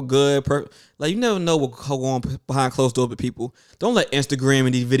was all good. Like you never know what's going on behind closed doors with people. Don't let Instagram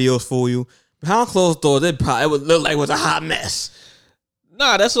and these videos fool you. Behind closed doors, it would look like it was a hot mess.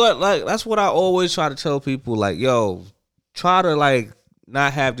 Nah, that's what I always try to tell people. Like, yo, try to like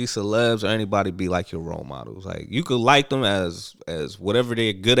not have these celebs or anybody be like your role models. Like you could like them as whatever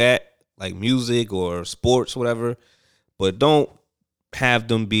they're good at, like music or sports, whatever. But don't have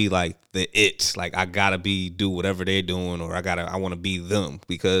them be like the it. Like I gotta do whatever they're doing, or I want to be them.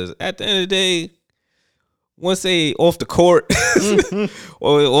 Because at the end of the day, once they off the court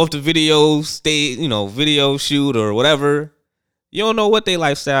or off the video video shoot or whatever, you don't know what their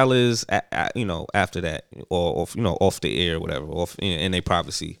lifestyle is. After that, or off the air, or whatever, in their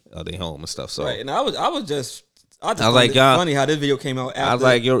privacy of their home and stuff. So right, and I was like, y'all, funny how this video came out. After I was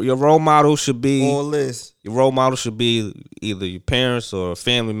like, your role model should be all this. Your role model should be either your parents or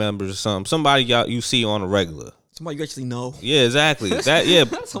family members or something. Somebody you see on a regular. Somebody you actually know. Yeah, exactly.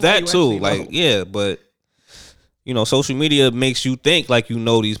 That too. Like, yeah, but social media makes you think like you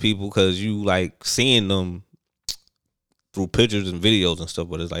know these people because you like seeing them through pictures and videos and stuff.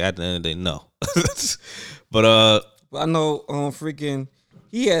 But it's like at the end of the day, no. But I know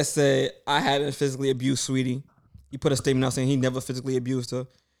he had said I hadn't physically abused Sweetie. He put a statement out saying he never physically abused her.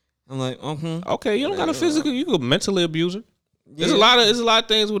 I'm like, okay, you don't got to physically, you could mentally abuse her. Yeah. There's a lot of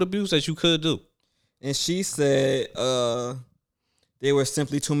things with abuse that you could do. And she said there were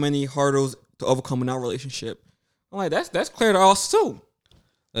simply too many hurdles to overcome in our relationship. I'm like, that's clear to us too.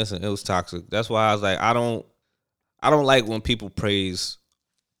 Listen, it was toxic. That's why I was like, I don't like when people praise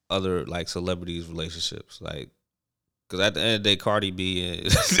other like celebrities' relationships, like. Because at the end of the day, Cardi B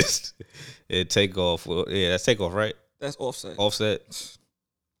and Takeoff. Yeah, that's Takeoff, right? That's Offset. Offset.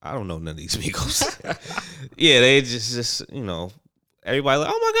 I don't know none of these Migos. Yeah, they just everybody like,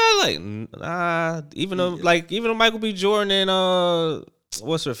 oh my god, like nah. Even though Michael B. Jordan and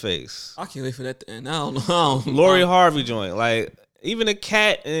what's her face? I can't wait for that to end. I don't know. Lori Harvey joint. Like even the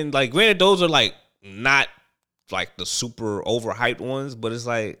cat and like granted those are like not like the super overhyped ones, but it's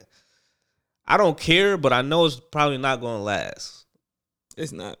like. I don't care, but I know it's probably not going to last.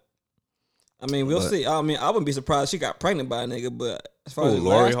 It's not. I mean, we'll see. I mean, I wouldn't be surprised if she got pregnant by a nigga, but as far as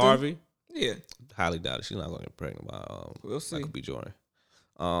Lori Harvey? Yeah. Highly doubt it. She's not going to get pregnant by we'll see. Michael B. Jordan.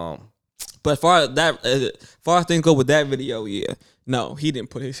 But as far as things go with that video, yeah. No, he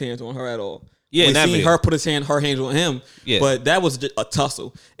didn't put his hands on her at all. Yeah, we that seen video. her put her hands on him. Yeah. But that was just a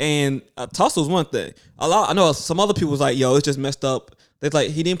tussle. And a tussle is one thing. I know some other people was like, yo, it's just messed up. They're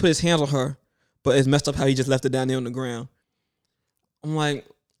like, he didn't put his hands on her. But it's messed up how he just left it down there on the ground. I'm like,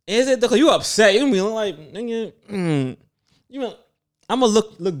 is it? Because you upset. You be like, nigga, I'm gonna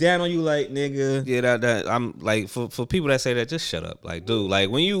look down on you like, nigga. Yeah, that I'm like for people that say that, just shut up. Like, dude,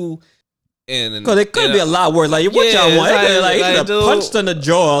 like when you because it could be a lot worse. Like, what y'all want? Like, he could have punched in the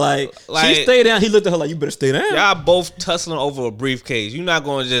jaw. Like, she stayed down. He looked at her like, you better stay down. Y'all both tussling over a briefcase. You're not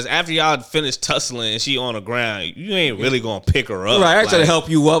going to just, after y'all finish tussling and she on the ground, you ain't really going to pick her up. Right, I try to help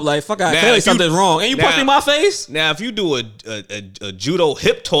you up. Like, fuck, I clearly something's wrong. And you punch me in my face? Now, if you do a judo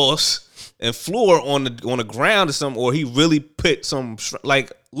hip toss and flew her on the ground or something, or he really put some,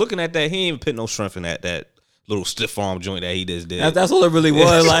 like, looking at that, he ain't even put no strength in that little stiff arm joint that he just did. That's all it really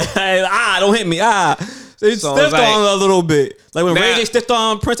was. Like, hey, don't hit me. So he stiffed on a little bit. Like when Ray J stiffed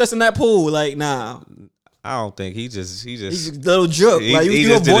on Princess in that pool. Like, nah. I don't think he's just a little jerk. Like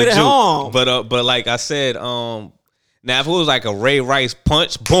you avoided harm. But like I said, now if it was like a Ray Rice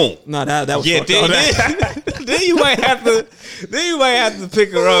punch, boom. No, that was then you might have to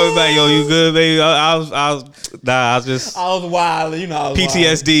pick her up and be like, yo, you good, baby? I was wild,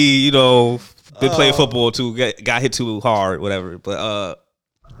 PTSD, been playing football too, got hit too hard, whatever. But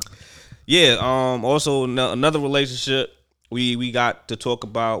also another relationship we got to talk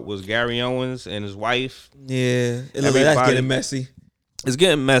about was Gary Owens and his wife. Yeah, that's getting messy. It's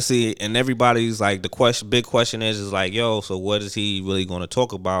getting messy, and everybody's like, big question is like, yo, so what is he really going to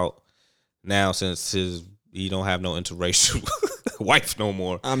talk about now since he don't have no interracial wife no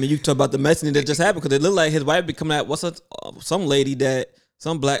more? I mean, you talk about the messaging that just happened because it looked like his wife be coming out. Some lady that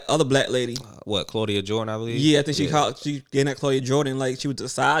Some other black lady. What, Claudia Jordan, I believe? Yeah, I think she getting at Claudia Jordan like she was a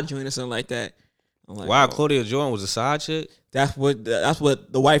side joint or something like that. I'm like, Wow, oh, Claudia Jordan was a side chick? that's what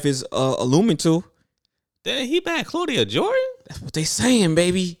the wife is alluding to. Then he back Claudia Jordan? That's what they saying,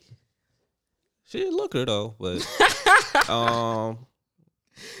 baby. She didn't look her though, but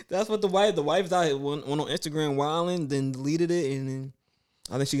That's what the wife's out here went on Instagram wilding, then deleted it, and then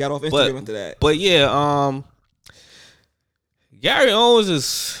I think she got off Instagram after that. But yeah, Gary Owens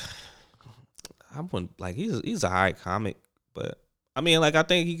is, I wouldn't like he's a high comic, but I mean, like I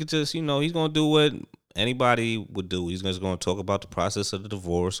think he could just, he's gonna do what anybody would do. He's just gonna talk about the process of the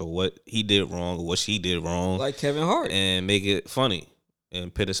divorce or what he did wrong or what she did wrong, Like Kevin Hart, and make it funny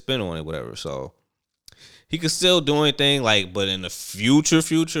and put a spin on it, whatever. So he could still do anything, like, but in the future,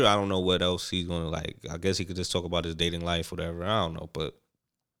 I don't know what else he's gonna like. I guess he could just talk about his dating life, whatever. I don't know, but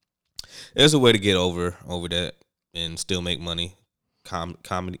there's a way to get over that and still make money,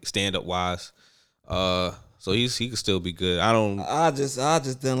 comedy, stand up wise. So he could still be good. I just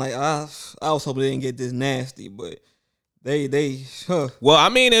didn't like. I was hoping they didn't get this nasty, but they. Well, I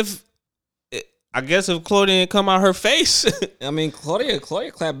mean, I guess if Claudia didn't come out her face. I mean, Claudia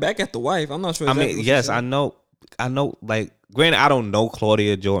clapped back at the wife. I'm not sure. Exactly, I mean, yes, I know. Like, granted, I don't know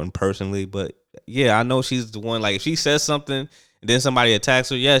Claudia Jordan personally, but yeah, I know she's the one. Like, if she says something and then somebody attacks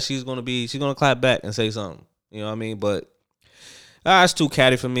her, yeah, she's gonna clap back and say something. You know what I mean? But it's too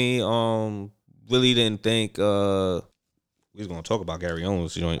catty for me. Really didn't think we was gonna talk about Gary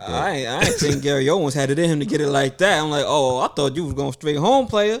Owens joint. I ain't think Gary Owens had it in him to get it like that. I'm like, oh, I thought you was going straight home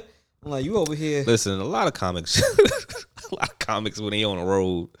player. I'm like, you over here. Listen, a lot of comics when they on the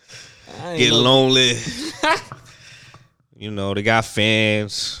road get lonely. They got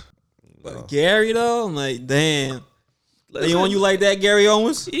fans. But Gary though, I'm like, damn. Listen, they on you like that, Gary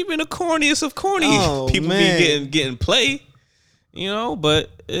Owens? Even the corniest of corny people man. be getting play. But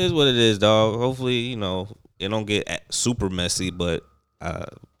it is what it is, dog. Hopefully, it don't get super messy, but I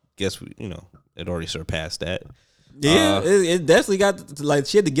guess it already surpassed that. Yeah, it definitely got like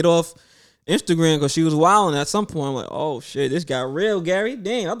she had to get off Instagram because she was wilding at some point. I'm like, oh shit, this got real, Gary.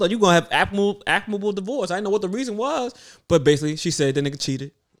 Damn, I thought you gonna have actionable divorce. I didn't know what the reason was, but basically she said the nigga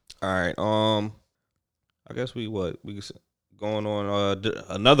cheated. All right, I guess we going on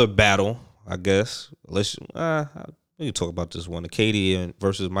another battle. I guess let's we can talk about this one: the Katie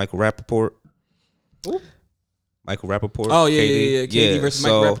versus Michael Rappaport. Ooh. Michael Rappaport. Oh yeah. Katie versus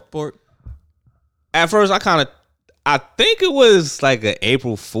Michael Rappaport. At first, I think it was like an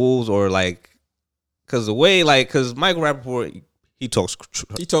April Fool's or like, cause Michael Rappaport he talks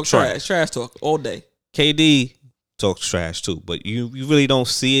trash talk all day. KD talks trash too, but you really don't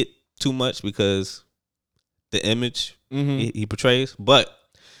see it too much because the image he portrays. But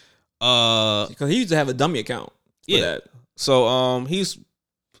because he used to have a dummy account. That. So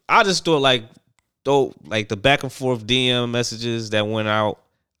I just thought like the back and forth DM messages that went out,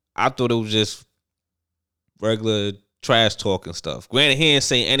 I thought it was just regular trash talk and stuff. Granted, he didn't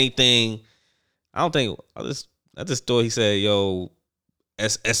say anything. I just thought he said, "Yo,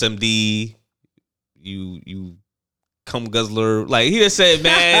 SMD, you cum guzzler." Like he just said,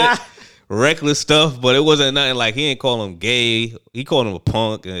 man, reckless stuff, but it wasn't nothing like he didn't call him gay. He called him a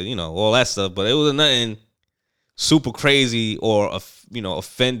punk and all that stuff, but it wasn't nothing super crazy or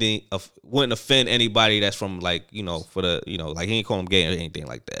offending. Wouldn't offend anybody that's from like for the like he didn't call him gay or anything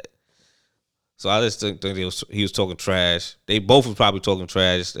like that. So I just think he was talking trash. They both was probably talking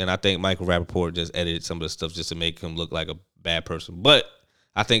trash, and I think Michael Rappaport just edited some of the stuff just to make him look like a bad person. But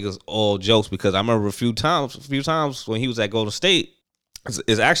I think it's all jokes because I remember a few times when he was at Golden State,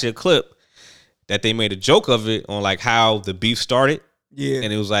 it's actually a clip that they made a joke of it on like how the beef started. Yeah,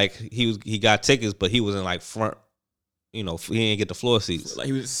 and it was like he got tickets, but he was in like front. He didn't get the floor seats. Like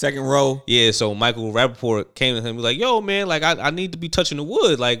he was second row. Yeah, so Michael Rappaport came to him and was like, "Yo, man, like I need to be touching the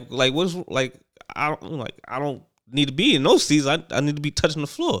wood. Like what's like." I don't need to be in those seats. I need to be touching the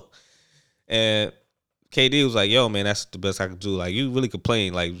floor. And KD was like, "Yo, man, that's the best I could do. Like, you really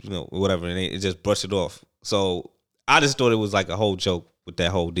complain, like, whatever." And it just brushed it off. So I just thought it was like a whole joke with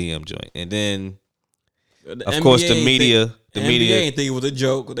that whole DM joint. And then, of course, the media ain't think it was a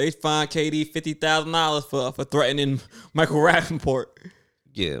joke. They fined KD $50,000 for threatening Michael Rappaport.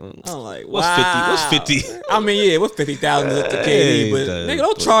 Yeah, I'm like, what's wow. 50? What's 50? I mean, yeah, what's 50,000 to KD? But nigga,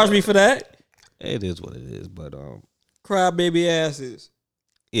 don't charge me for that. It is what it is, but cry baby asses.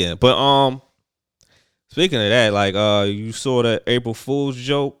 Yeah, but speaking of that, like you saw that April Fool's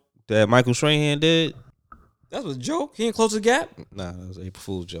joke that Michael Strahan did. That was a joke. He didn't close the gap. Nah, that was an April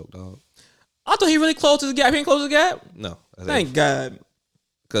Fool's joke, dog. I thought he really closed his gap. He didn't close the gap. No, thank God.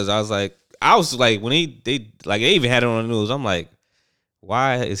 Because I was like when they even had it on the news. I'm like,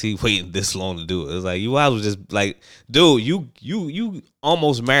 why is he waiting this long to do it? It's like, you I was just like, dude, you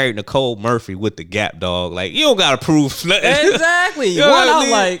almost married Nicole Murphy with the Gap, dog. Like, you don't gotta prove nothing. Exactly. You One, gotta I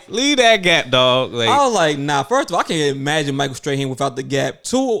was like, leave that Gap, dog. Like, I was like, nah. First of all, I can't imagine Michael Strahan without the Gap.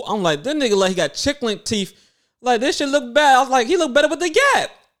 Two, I'm like, that nigga like he got chick-link teeth. Like, this shit look bad. I was like, he look better with the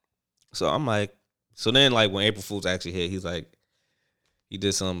Gap. so I'm like, so then like when April Fool's actually hit, he's like, he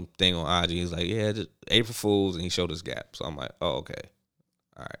did some thing on IG. He's like, yeah, just April Fool's, and he showed his Gap. So I'm like, oh, okay.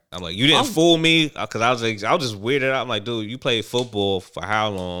 All right. I'm like, you didn't fool me, because I was just weirded out. I'm like, dude, you played football for how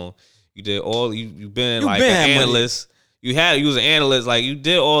long? You did all you've been like an analyst. You was an analyst. Like, you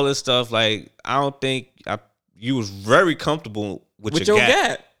did all this stuff. Like, I don't think you was very comfortable with your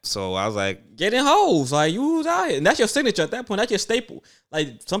Gap. So I was like, getting hoes. Like, you was out here, and that's your signature at that point. That's your staple.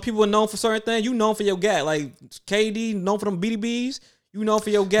 Like, some people are known for certain things. You known for your Gap. Like KD known for them BDBs. You known for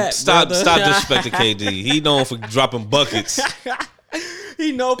your Gap. Stop disrespecting KD. He known for dropping buckets.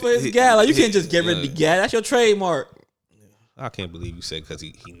 He known for his Gap. Like, you can't just get rid of the Gap. That's your trademark. I can't believe you said because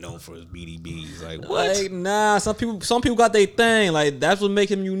he known for his BDBs. Like, what? Like, nah, some people got their thing. Like, that's what make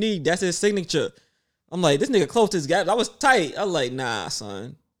him unique. That's his signature. I'm like, this nigga close to his Gap. I was tight. I was like, nah,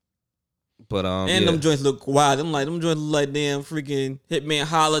 son. But them joints look wild. I'm like, them joints look like damn freaking Hitman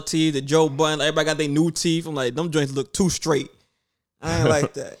Holla teeth, the Joe Budden. Everybody got their new teeth. I'm like, them joints look too straight. I ain't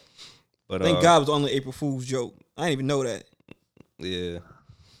like that. But thank God it was only April Fool's joke. I didn't even know that. Yeah.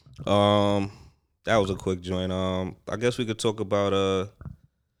 That was a quick joint. I guess we could talk about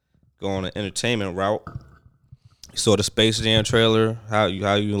going the entertainment route. You saw the Space Jam trailer. How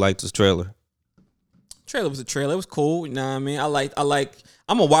you like this trailer? Trailer was a trailer. It was cool. You know what I mean? I like.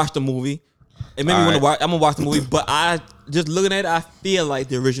 I'm gonna watch the movie. It made me want to watch. I'm gonna watch the movie, but I just looking at it, I feel like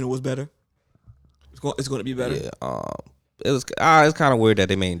the original was better. It's going to be better. Yeah. It's kind of weird that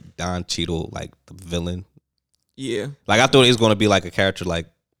they made Don Cheadle like the villain. Yeah. Like, I thought it was going to be like a character like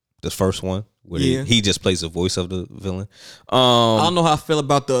the first one where he just plays the voice of the villain. I don't know how I feel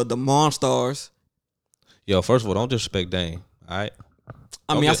about the Monstars. Yo, first of all, don't disrespect Dame. All right.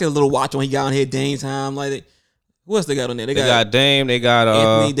 I see a little watch when he got on here. Dame time, like who else they got on there? They got Dame. They got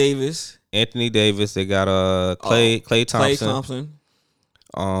Anthony Davis. They got Clay Thompson.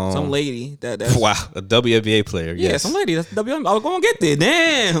 Some lady that wow, a WNBA player. Yeah, yes. some lady. That's WNBA. I was gonna get there.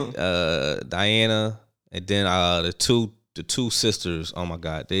 Damn. Diana, and then the two sisters. Oh my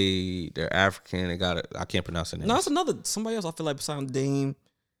God, they're African. They got it. I can't pronounce their name. No, it's somebody else. I feel like besides Dame,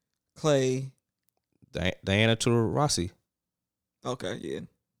 Clay, Diana Taurasi. Okay, yeah.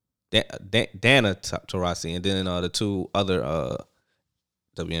 Dana Taurasi, and then the two other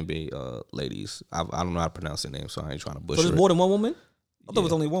WNBA ladies. I don't know how to pronounce their name, so I ain't trying to butcher. So there's more than one woman? I thought it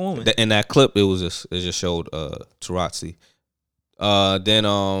was only one woman. In that clip, it just showed Taurasi. Then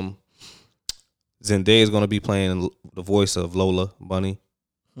Zendaya is gonna be playing the voice of Lola Bunny.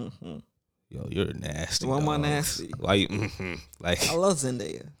 Mm-hmm. Yo, you're nasty. Why am I nasty? Why you like? I love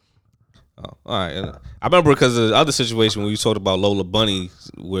Zendaya. Oh, all right. I remember because of the other situation when you talked about Lola Bunny,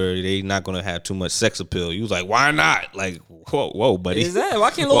 where they not gonna have too much sex appeal. You was like, why not? Like, whoa, buddy. Is that why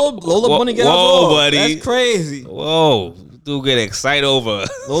can't Lola Bunny get her off? Buddy. That's crazy. Whoa, dude, get excited over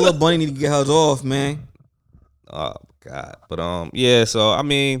Lola Bunny need to get hers off, man. Oh God, but yeah. So I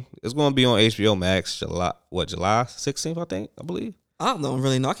mean, it's gonna be on HBO Max July 16th, I believe. I don't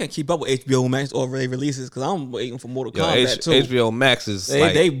really know. I can't keep up with HBO Max or releases because I'm waiting for Mortal Kombat too. HBO Max is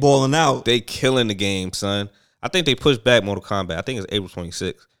they balling out. They killing the game, son. I think they pushed back Mortal Kombat. I think it's April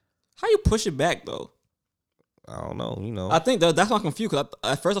 26th. How you push it back though? I don't know. You know. I think that's why I'm confused. Cause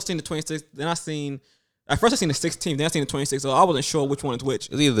at first I seen the 26th, then I seen the 16th, then I seen the 26th. So I wasn't sure which one is which.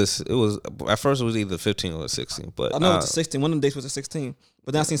 At first it was either the 15th or the 16th, but I know it's the 16th. One of them dates was the 16th.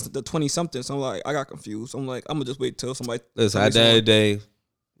 But then I seen the 20 something, so I'm like, I got confused. So I'm like, I'm gonna just wait till somebody. Listen, at the end of the day,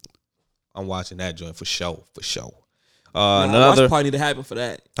 I'm watching that joint for sure. A watch party need to happen for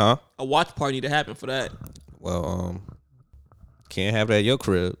that. Huh? A watch party need to happen for that. Well, can't have that at your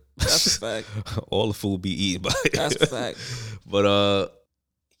crib. That's a fact. All the food be eaten by. That's a fact. But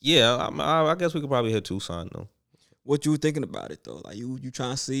yeah, I guess we could probably hit Tucson though. What you thinking about it though? Like you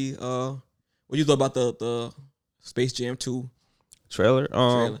trying to see what you thought about the Space Jam 2 trailer?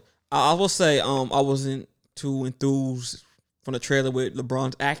 I will say I wasn't too enthused from the trailer with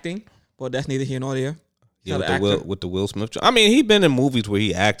LeBron's acting, but that's neither here nor there. Yeah, with the Will Smith. I mean, he been in movies where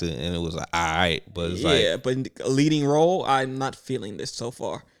he acted and it was like, all right, but it's but a leading role, I'm not feeling this so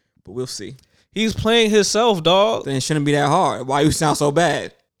far. But we'll see. He's playing himself, dog. Then it shouldn't be that hard. Why you sound so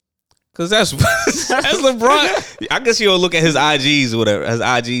bad? Cause that's LeBron. I guess you'll look at his IGs or whatever, his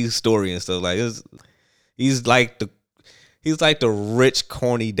IG story and stuff. Like he's like the rich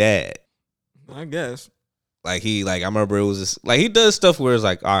corny dad. I guess. Like I remember it was just like he does stuff where it's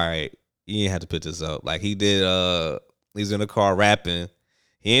like, all right, you ain't have to put this up. Like he did he's in the car rapping.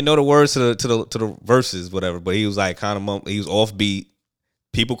 He didn't know the words to the verses, whatever, but he was like kind of he was off beat.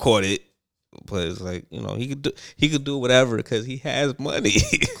 People caught it. But it's like, he could do whatever because he has money.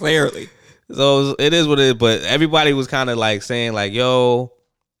 Clearly. So it is what it is. But everybody was kind of like saying like, yo,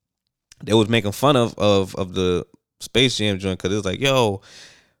 they was making fun of the Space Jam joint because it was like, yo,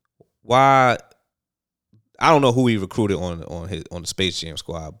 why? I don't know who he recruited on the Space Jam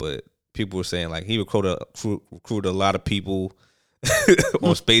squad, but people were saying like he recruited a lot of people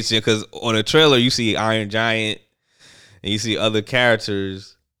on Space Jam because on the trailer you see Iron Giant and you see other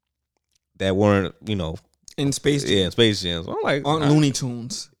characters that weren't, in Space Jam. Yeah, in Space Jam. So I'm like, aren't Looney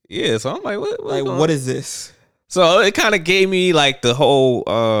Tunes. Yeah, so I'm like, what is this? So it kind of gave me like the whole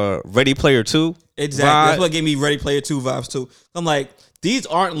Ready Player 2 Exactly. vibe. That's what gave me Ready Player 2 vibes too. I'm like, these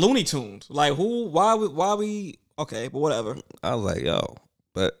aren't Looney Tunes. Like why we okay, but whatever. I was like, yo,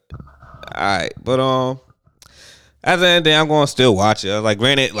 but all right. But at the end of the day, I'm gonna still watch it. Like,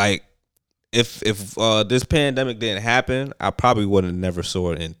 granted, like if this pandemic didn't happen, I probably would have never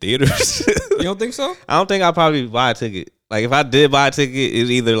saw it in theaters. You don't think so? I don't think I'd probably buy a ticket. Like if I did buy a ticket, it's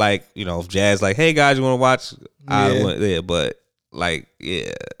either like, if Jazz like, hey guys, you want to watch? I went there, but like,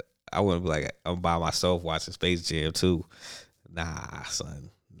 yeah, I wouldn't be like, I'm by myself watching Space Jam 2. Nah, son,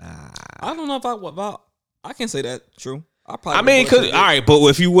 nah. I don't know if I can say that true. I mean, all right, but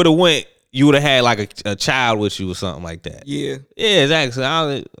if you would have went, you would have had like a child with you or something like that. Yeah, exactly.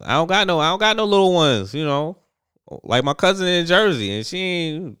 I don't got no little ones. Like my cousin in Jersey, and she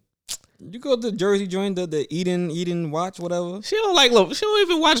ain't. You go to Jersey, join the Eden watch, whatever. She don't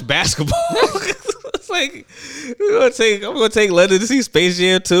even watch basketball. It's like I'm gonna take London to see Space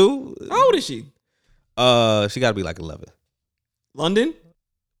Jam 2. How old is she? She gotta be like 11. London?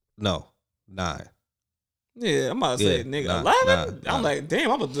 No, 9. Yeah, I'm about to say, nigga, 11? Nah. I'm like, damn,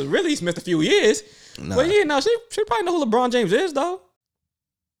 I'm about to really missed a few years. Nah. But yeah, no, she probably know who LeBron James is, though.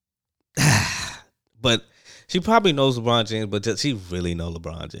 But she probably knows LeBron James, but does she really know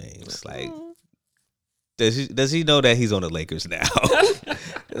LeBron James? Like, does he know that he's on the Lakers now?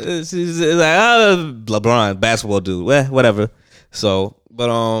 She's like, LeBron, basketball dude. Well, whatever. So, but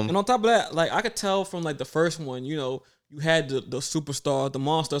and on top of that, like I could tell from like the first one, you had the superstar, the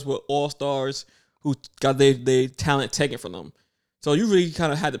monsters were all stars who got their talent taken from them. So you really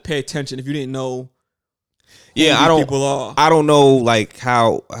kind of had to pay attention if you didn't know. People are. I don't know like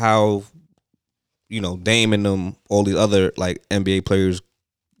how Dame and them, all these other like NBA players,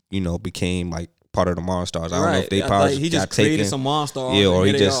 became like part of the Monstars. I don't know if they powers he just got created taken. some Monstars. Yeah, or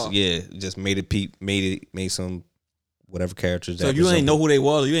he just made some whatever characters. So if you ain't know who they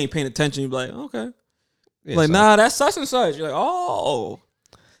was, or you ain't paying attention, you be like, okay, yeah, nah, that's such and such. You're like, oh,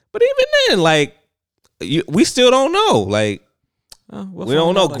 but even then, like we still don't know. Like we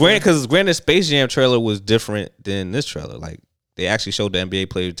don't know. Granted, Space Jam trailer was different than this trailer. Like they actually showed the NBA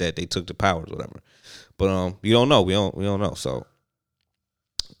players that they took the powers, whatever. But you don't know. We don't know. So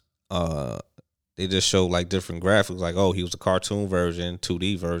they just show like different graphics. Like, oh, he was a cartoon version,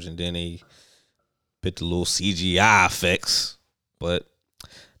 2D version. Then they put the little CGI effects. But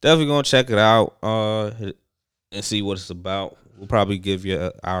definitely gonna check it out and see what it's about. We'll probably give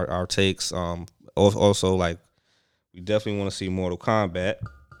you our takes. Also, like we definitely want to see Mortal Kombat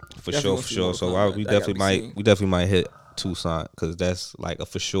for sure. So we definitely might hit Tucson because that's like a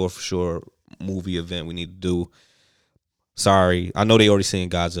for sure movie event we need to do. Sorry, I know they already seen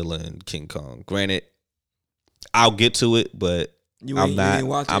Godzilla and King Kong. Granted, I'll get to it, but I'm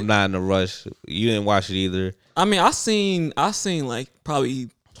not in a rush. You didn't watch it either. I mean, I seen like probably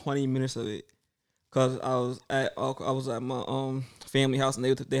 20 minutes of it because I was at my family house and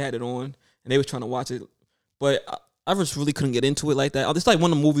they had it on and they was trying to watch it, but I just really couldn't get into it like that. It's like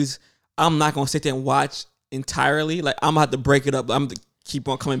one of the movies I'm not gonna sit there and watch entirely. Like I'm gonna have to break it up. I'm gonna keep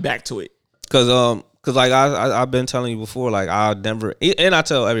on coming back to it. Cause like I've been telling you before, like I never, and I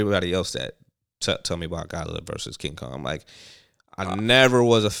tell everybody else that tell me about Godzilla versus King Kong. I'm like, I never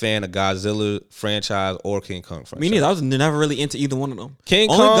was a fan of Godzilla franchise or King Kong franchise. Me neither. I was never really into either one of them. King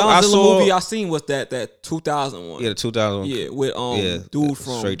Only Kong, Godzilla movie I seen was that 2001. Yeah, the 2001. Yeah, with dude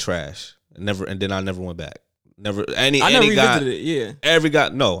from straight trash. And then I never went back. I never revisited it. Yeah, every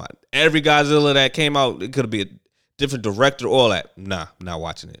Godzilla that came out, it could be a different director, all that. Nah, I'm not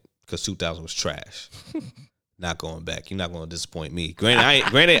watching it because 2000 was trash. Not going back. You're not going to disappoint me. Granted,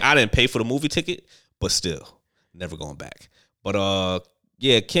 I didn't pay for the movie ticket, but still, never going back. But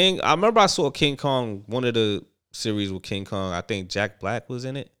King. I remember I saw King Kong, one of the series with King Kong. I think Jack Black was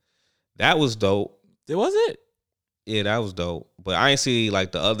in it. That was dope. Was it? Yeah, that was dope. But I ain't see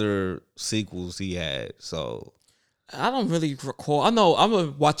like the other sequels he had. So I don't really recall. I know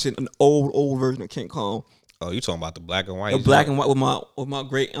I'm watching an old version of King Kong, oh, you talking about the black and white? the black and white with my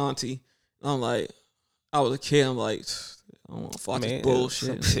great auntie. And I'm like, I was a kid. I'm like, I don't want to watch this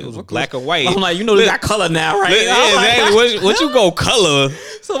bullshit. It was black and white. I'm like, you know, they got color now, right? Yeah, exactly. What you go color?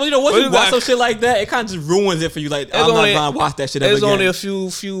 So once you watch some shit like that, it kind of just ruins it for you. Like, I'm not gonna watch that shit ever again. There's only a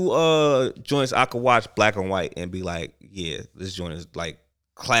few joints I could watch black and white and be like, yeah, this joint is like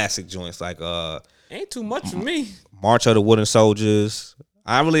classic joints. Like ain't too much for me. March of the Wooden Soldiers.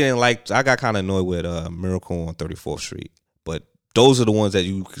 I really didn't like. I got kind of annoyed with Miracle on 34th Street, but those are the ones that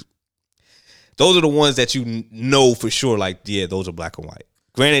you know for sure. Like, yeah, those are black and white.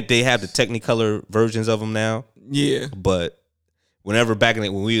 Granted, they have the Technicolor versions of them now. Yeah, but whenever back in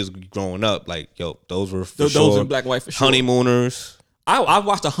when we was growing up, like, yo, those were those are black and white for sure. Honeymooners. I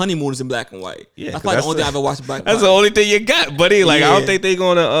watched the Honeymooners in black and white. Yeah, that's probably the only thing I ever watched in black and white. That's the only thing you got, buddy. Like, I don't think they're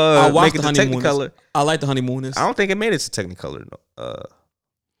gonna make it to Technicolor. I like the Honeymooners. I don't think it made it to Technicolor.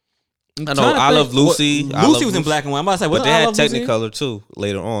 I know I Love Lucy. Lucy was in black and white. I'm about to say, but they had Technicolor too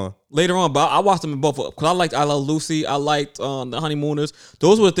later on. But I watched them in both because I liked I Love Lucy. I liked the Honeymooners.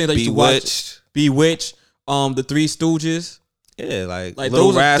 Those were the things I used to watch. Bewitched. The Three Stooges. Yeah, like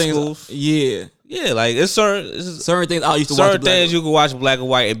Little Rascals. Yeah, like it's certain things I used to watch. Certain things you can watch black and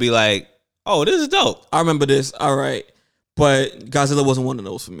white and be like, oh, this is dope. I remember this. All right, but Godzilla wasn't one of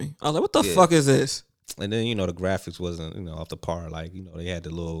those for me. I was like, what the fuck is this? And then the graphics wasn't off the par. Like they had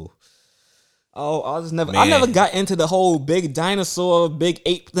the little. Oh, I never got into the whole big dinosaur, big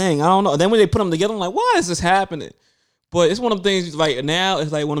ape thing. I don't know. Then when they put them together, I'm like, why is this happening? But it's one of them things. Like now,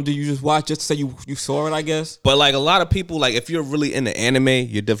 it's like one of them you just watch just to say you saw it, I guess. But like a lot of people, like if you're really into anime,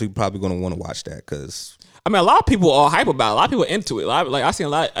 you're definitely probably gonna want to watch that because. I mean, a lot of people are hype about it. A lot of people are into it. Like I seen a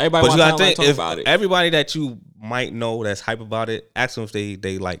lot. Everybody. But you gotta think if about it. Everybody that you might know that's hype about it, ask them if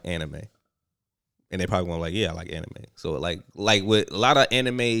they like anime, and they probably gonna like, yeah, I like anime. So like with a lot of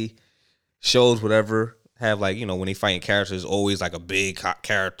anime shows, whatever, have like when they fighting characters, always like a big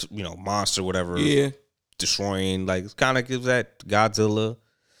character, monster, whatever, destroying. Like kind of gives that Godzilla,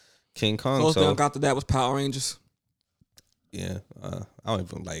 King Kong. Close down got to that was Power Rangers. Yeah, I don't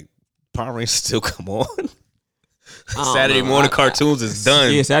even like Power Rangers still come on. Saturday morning cartoons is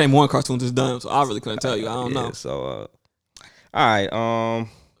done. Yeah, Saturday morning cartoons is done. So I really couldn't tell you. I don't know. So, all right.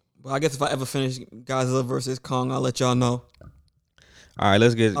 Well, I guess if I ever finish Godzilla versus Kong, I'll let y'all know. All right,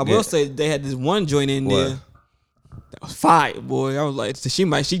 let's get. I will say they had this one joint in there that was fire, boy. I was like,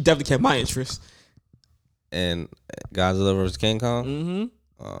 she definitely kept my interest. And Godzilla versus King Kong.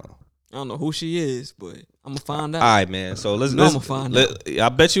 Mm-hmm. I don't know who she is, but I'm gonna find out. All right, man. So let's. I'm gonna find out. I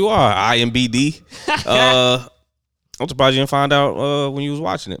bet you are IMBD. I'm surprised you didn't find out when you was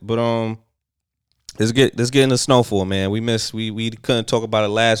watching it, but let's get into Snowfall, man. We couldn't talk about it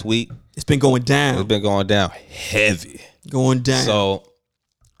last week. It's been going down. It's been going down heavy. Going down. So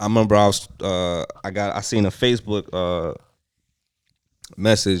I remember I seen a Facebook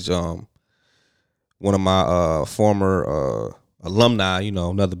message. One of my former alumni,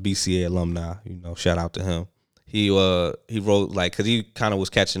 another BCA alumni, shout out to him. He wrote like, cause he kind of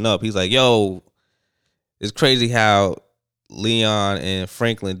was catching up. He's like, yo, it's crazy how Leon and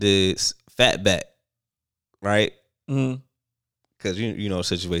Franklin did Fatback, right? Mm-hmm. Cause you know the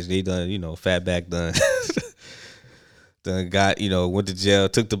situation they done, Fatback done. Done got, went to jail,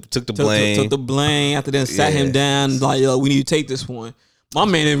 took the blame. Took the blame after then sat him down, like, yo, we need to take this one. My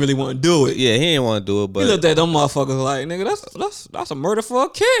man didn't really want to do it. Yeah, he didn't want to do it, but he looked at them motherfuckers like, nigga, that's a murder for a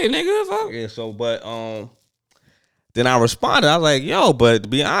kid, nigga. Fuck. Yeah, so but then I responded, I was like, yo, but to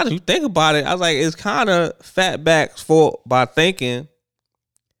be honest, you think about it, I was like, it's kind of Fatback's fault by thinking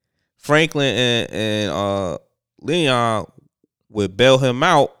Franklin and Leon would bail him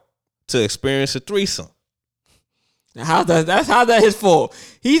out to experience a threesome. That's how that his fault.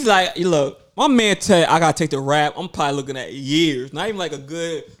 He's like, look, my man tell I gotta take the rap. I'm probably looking at years, not even like a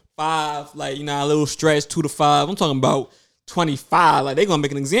good 5, like a little stretch 2 to 5. I'm talking about 25. Like they gonna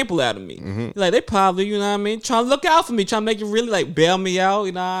make an example out of me. Mm-hmm. Like they probably, trying to look out for me, trying to make it really like bail me out.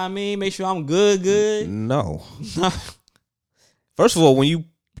 You know what I mean? Make sure I'm good. No. First of all, when you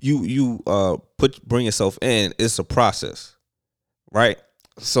bring yourself in, it's a process, right?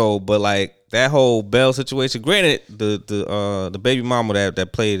 So, but like that whole Bell situation. Granted, the baby mama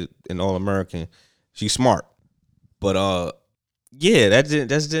that played in All American, she's smart, but yeah,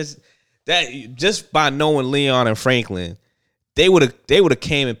 that's just by knowing Leon and Franklin, they would have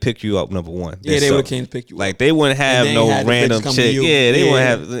came and picked you up. Number one, yeah, they would have came to pick you up. Like they wouldn't have no random chick. Yeah, they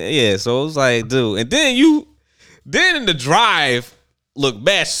wouldn't have. Yeah, so it was like, dude, and then in the drive, look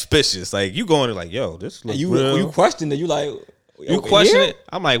mad suspicious. Like you going to like, yo, this look And real. you question it. You like You question it.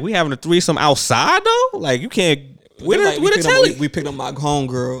 I'm like, we having a threesome outside though. Like you can't. Where the telly? We picked up my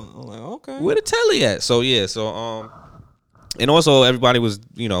homegirl. I'm like, okay. Where the telly at? So yeah. And also everybody was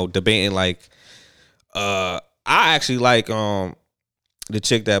debating like, I actually like the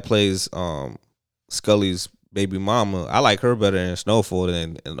chick that plays Scully's baby mama. I like her better in Snowfall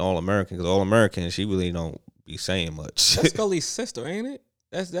than in All American, because All American she really don't be saying much. That's Scully's sister, ain't it?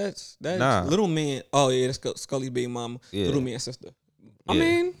 That's Nah. Little Man. Oh yeah, that's Scully's baby mama. Yeah. Little Man's sister. I Yeah.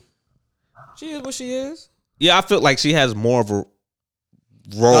 mean, she is what she is. Yeah, I feel like she has more of a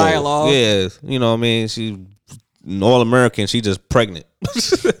role. Dialogue. Yeah, you know what I mean? She All American, she just pregnant.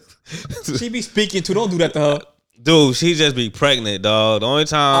 She be speaking too. Don't do that to her. Dude, she just be pregnant, dog. The only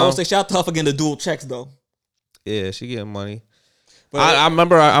time I would say shout out to her for getting the dual checks though. yeah, she getting money. But I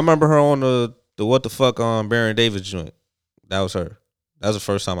remember her on the what the fuck on Baron Davis joint. That was her. That was the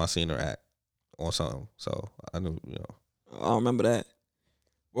first time I seen her act on something. So I knew, I don't remember that.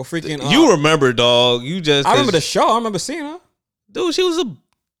 Well, freaking. You remember, dog? You just I remember the show. I remember seeing her. dude. She was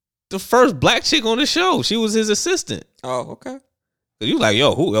the first black chick on the show. She was his assistant. Oh, okay. You like,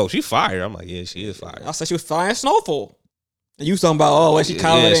 yo, she fired. I'm like, yeah, she is fired. I said she was flying Snowfall. And you talking about, when she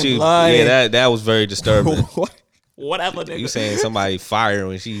covered in blood. Yeah, that was very disturbing. Whatever, nigga. You saying somebody fired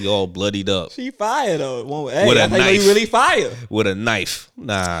when she all bloodied up She fired though. Hey, With a I think knife. you really fired. with a knife?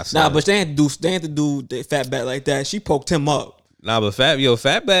 Nah, But they ain't to do the fat back like that. She poked him up. Nah, but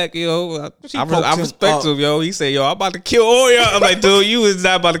Fatback, She I poked him respect up. him, yo. He said, yo, I'm about to kill all y'all. I'm like, dude, you is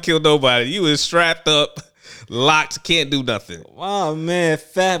not about to kill nobody. You is strapped up, locked, can't do nothing. Wow, man,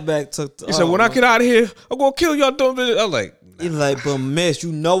 Fatback took. He said, when I get out of here, I'm gonna kill y'all dumb bitches. I'm like, He's like, but miss,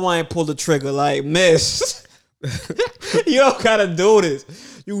 you know I ain't pulled the trigger. Like, miss, you don't gotta do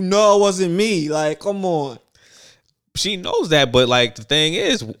this. You know it wasn't me. Like, come on. she knows that, but like the thing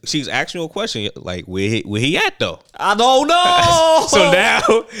is, she's asking you a question, like, where he at though? I don't know. So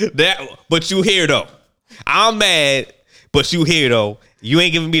now but you here though. I'm mad, but you here though. You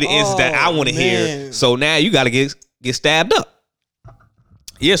ain't giving me the answer that I want to hear. man. So now you got to get stabbed up.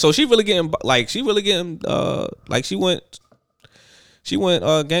 Yeah, so she went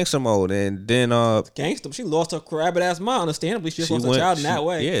gangster mode, and then Gangster, she lost her rabbit ass mind. Understandably, she lost her child in that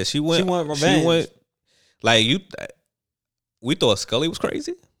way. Yeah, she went revenge. We thought Scully was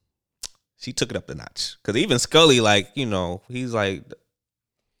crazy. She took it up the notch, because even Scully, like, he's like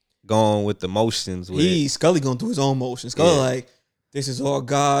going with the motions. Scully going through his own motions. Scully like, this is all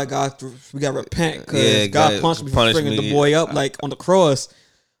God. We got to repent because God punished me for bringing the boy up like on the cross.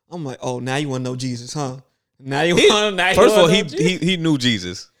 I'm like, oh, now you want to know Jesus, huh? Now you want to. First of all, he knew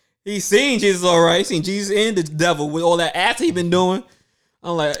Jesus. He seen Jesus, all right. He seen Jesus and the devil with all that ass he been doing.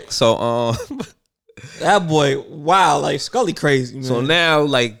 I'm like, so that boy, wow, like Scully crazy, man. So now,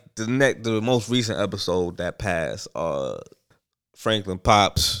 like the most recent episode that passed, Franklin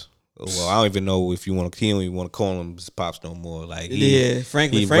Pops. Well, I don't even know if you want to kill him, you want to call him Pops no more. Like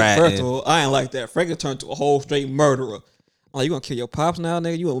Franklin. First of all, I ain't like that. Franklin turned to a whole straight murderer. I'm like, you gonna kill your pops now,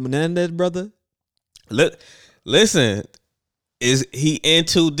 nigga? You a Menendez brother? Listen, is he in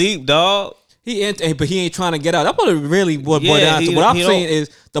too deep, dog? But he ain't trying to get out. That's what it really boiled down to. What I'm saying is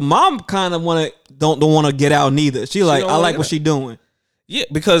the mom kind of don't want to get out neither. She like, I like what she doing. Yeah,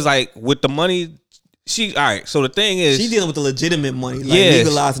 because like with the money, all right. So the thing is, she dealing with the legitimate money, like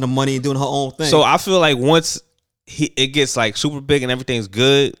legalizing the money and doing her own thing. So I feel like once it gets like super big and everything's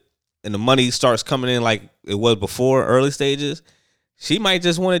good, and the money starts coming in like it was before, early stages, she might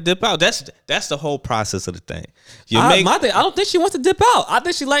just want to dip out. That's the whole process of the thing. I don't think she wants to dip out. I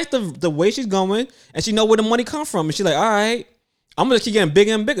think she likes the way she's going, and she know where the money come from. And she's like, all right, I'm gonna keep getting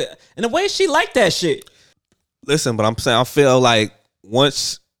bigger and bigger. And the way she like that shit. Listen, but I'm saying I feel like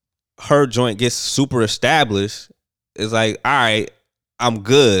once her joint gets super established, it's like, all right, I'm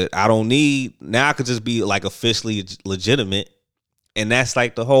good. I don't need, now I could just be like officially legitimate. And that's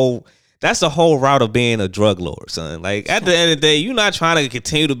like the whole route of being a drug lord, son. Like at the end of the day, you're not trying to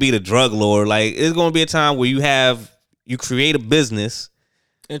continue to be the drug lord. Like it's going to be a time where you create a business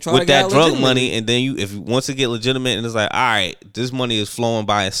and try with that drug money. And then once it get legitimate and it's like, all right, this money is flowing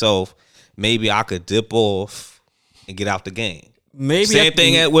by itself. Maybe I could dip off and get out the game. Maybe same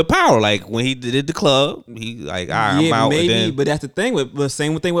thing with Power. Like when he did the club, he like, all right, I'm out. Maybe, but that's the thing with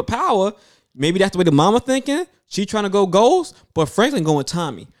same thing with Power. Maybe that's the way the mama thinking. She trying to go goals, but Franklin going with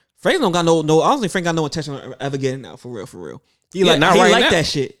Tommy. Franklin don't got no. I don't think Frank got no intention of ever getting out for real. He like that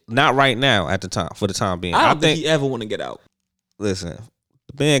shit. Not right now. At the time, for the time being, I don't think he ever want to get out. Listen,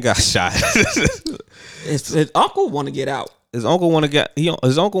 the man got shot. His uncle want to get out. His uncle want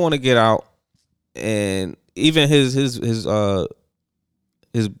to get out, and even his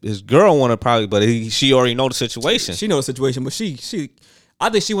his girl want to probably, but she already know the situation. She know the situation, but I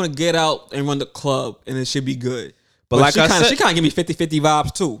think she want to get out and run the club, and it should be good. But like she I said, she kind of give me 50-50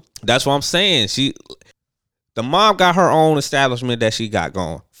 vibes too. That's what I'm saying. The mom got her own establishment that she got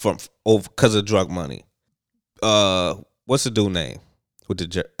going because of drug money. What's the dude name with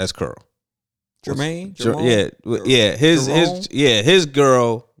the S curl? Jermaine. His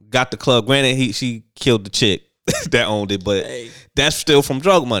girl got the club. Granted, she killed the chick that owned it, but that's still from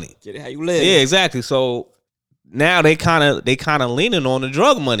drug money. Get it how you live. Yeah, exactly. So now they kind of leaning on the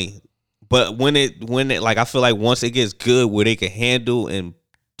drug money. But when it like I feel like once it gets good where they can handle and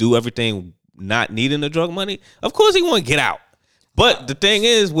do everything not needing the drug money, of course he want to get out. But the thing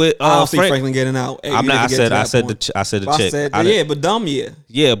is with I don't see Franklin getting out. Hey, I'm not. I said the chick. But dumb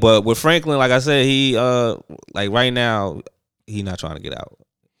Yeah, but with Franklin, like I said, he like right now he not trying to get out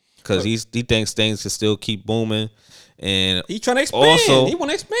because he thinks things can still keep booming, and he trying to expand. Also, he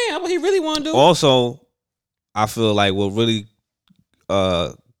want to expand. That's what he really want to do. Also, I feel like what really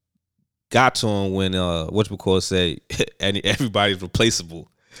got to him when whatchamacallit said everybody's replaceable.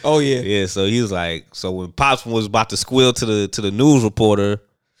 Oh yeah, yeah. So he was like, so when Pops was about to squeal to the news reporter,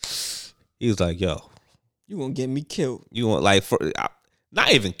 he was like, "Yo, you gonna get me killed? You want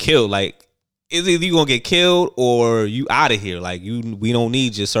not even killed? Like, is either you gonna get killed or you out of here? Like we don't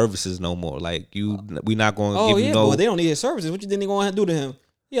need your services no more. Like we not gonna give you no. Well, they don't need his services. What you think they gonna do to him?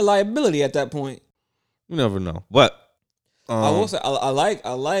 He a liability at that point. You never know. But I will say I like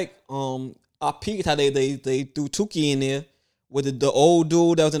I peeked how they threw Tukey in there. With the old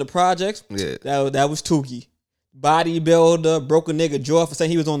dude that was in the projects, yeah, that was Tukey. Bodybuilder, broke a nigga jaw for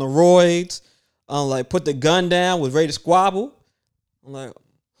saying he was on the roids. Like put the gun down, was ready to squabble. I'm like,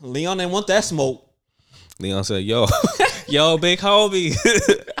 Leon didn't want that smoke. Leon said, "Yo, big homie,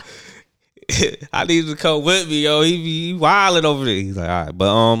 I need you to come with me, yo. He wilding over there." He's like, "All right,"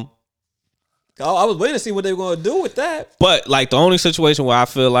 but I was waiting to see what they were gonna do with that. But like the only situation where I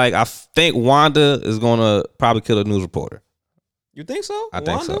think Wanda is gonna probably kill a news reporter. You think so? I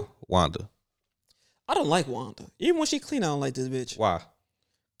think so. Wanda. I don't like Wanda. Even when she clean, I don't like this bitch. Why?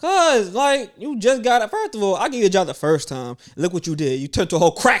 Cause like you just got it. First of all, I gave you a job the first time. Look what you did. You turned to a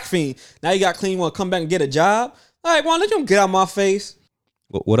whole crack fiend. Now you got clean. You want to come back and get a job? Like, Wanda, you don't get out of my face.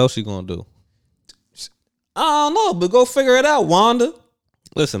 What else you gonna do? I don't know, but go figure it out, Wanda.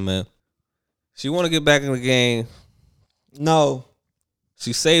 Listen, man. She want to get back in the game. No.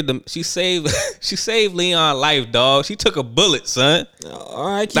 She saved him. She saved Leon's life, dog. She took a bullet, son.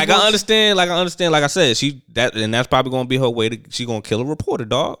 All right. I understand. Like I said, that's probably gonna be her way to. She gonna kill a reporter,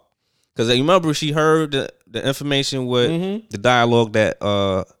 dog. Because you remember she heard the information with the dialogue that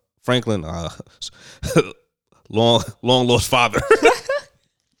Franklin, long lost father,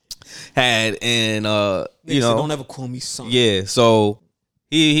 had, and don't ever call me son. Yeah, so.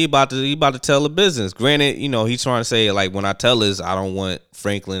 He about to tell the business. Granted, he's trying to say like when I tell this, I don't want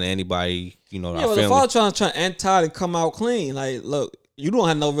Franklin or anybody, Yeah, but the father trying to anti and come out clean. Like, look, you don't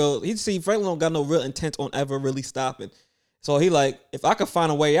have no real. Franklin don't got no real intent on ever really stopping. So he like, if I could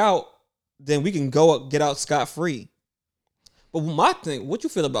find a way out, then we can get out scot free. But my thing, what you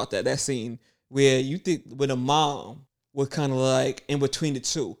feel about that scene where you think where the mom was kind of like in between the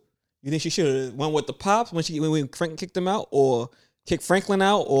two? You think she should have went with the pops when Franklin kicked him out, or kick Franklin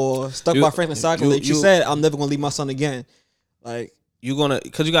out, or stuck by Franklin's side? She said, "I'm never gonna leave my son again." Like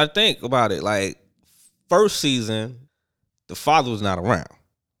because you gotta think about it. Like first season, the father was not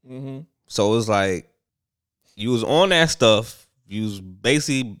around, so it was like you was on that stuff. You was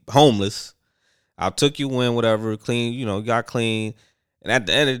basically homeless. I took you in, whatever, clean. You got clean, and at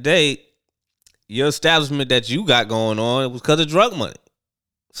the end of the day, your establishment that you got going on, it was because of drug money.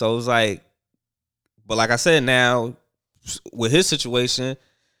 So it was like, but like I said, now. With his situation,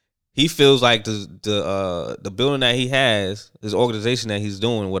 he feels like the building that he has, his organization that he's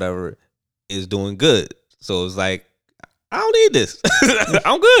doing, whatever, is doing good. So it's like, I don't need this.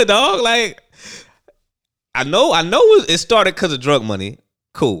 I'm good, dog. Like, I know it started because of drug money.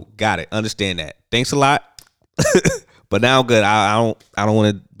 Cool, got it. Understand that. Thanks a lot. But now I'm good. I don't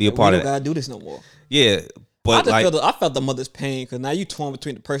want to be a part of that. We don't gotta do this no more. Yeah, but I felt the mother's pain because now you torn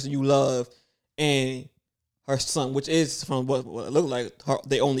between the person you love and her son, which is from what it looked like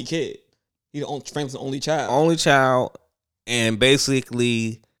the only kid. He's Franklin's only child. Only child, and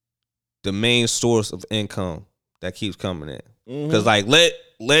basically the main source of income that keeps coming in. Because like let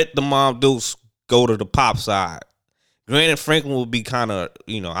the mom Deuce go to the pop side. Granted, Franklin will be kind of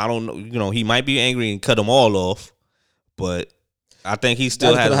I don't know. He might be angry and cut them all off, but I think he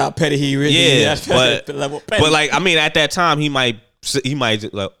still has how petty he really is. Yeah, but like I mean, at that time he might he might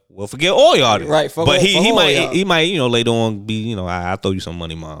just like, well, forget all y'all then. Right, but he might y'all. later on be I'll throw you some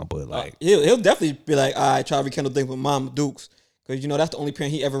money, mom. But like he'll definitely be like, all right, try to rekindle things with Mama Dukes. Because, that's the only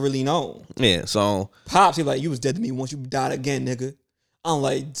parent he ever really known. Yeah, so. Pops, he like, you was dead to me once you died again, nigga. I'm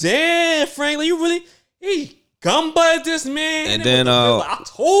like, damn, Franklin, you really, he gumbutted this man. And then, I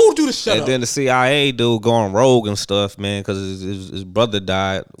told you to shut up. And then the CIA dude going rogue and stuff, man, because his brother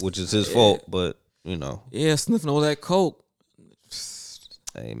died, which is his fault, but, Yeah, sniffing all that coke.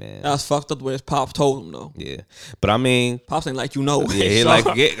 Hey, man. That was fucked up the way his Pops told him, though. Yeah. But, I mean. Pops ain't like, Yeah, he like,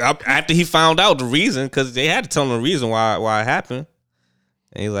 after he found out the reason, because they had to tell him the reason why it happened.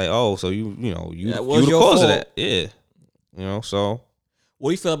 And he's like, oh, so you the cause of that. Yeah. So.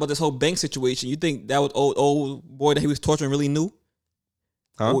 What do you feel about this whole bank situation? You think that was old boy that he was torturing really knew?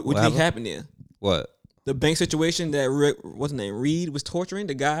 Huh? What do you think happened there? What? The bank situation that what's his name? Reed was torturing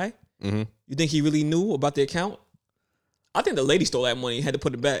the guy. Mm-hmm. You think he really knew about the account? I think the lady stole that money and had to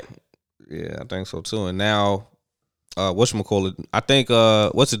put it back. Yeah, I think so too. And now, whatchamacallit, I think,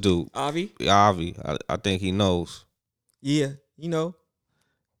 what's it do? Avi? I think he knows. Yeah, he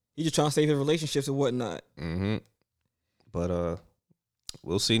just trying to save his relationships and whatnot. Mm-hmm. But,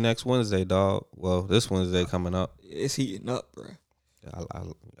 we'll see next Wednesday, dog. Well, this Wednesday coming up. It's heating up, bro.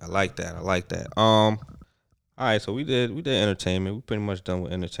 I like that. I like that. All right, so we did entertainment. We pretty much done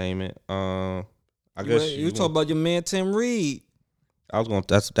with entertainment. I guess you talk about your man Tim Reed. I was going.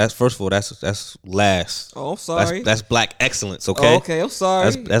 That's first of all. That's last. Oh, I'm sorry. That's black excellence. Okay. Oh, okay, I'm sorry.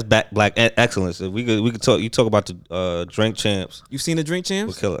 That's black excellence. We could talk. You talk about the Drink Champs. You seen the Drink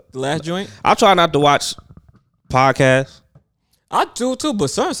Champs? We'll kill it. The last joint. I'll try not to watch podcasts. I do too, but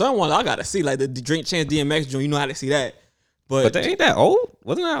certain ones I gotta see, like the Drink Champs DMX joint. You know how to see that. But they ain't that old.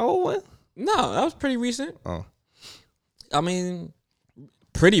 Wasn't that old one? No, that was pretty recent. Oh. I mean,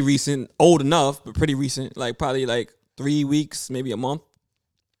 pretty recent. Old enough, but pretty recent. Like probably like 3 weeks, maybe a month.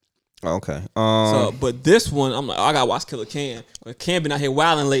 Okay. But this one, I'm like, I gotta watch Killer Cam. Cam been out here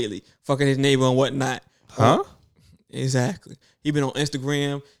wilding lately, fucking his neighbor and whatnot. Huh? Exactly. He been on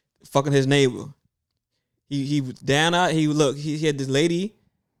Instagram, fucking his neighbor. He was down out. He had this lady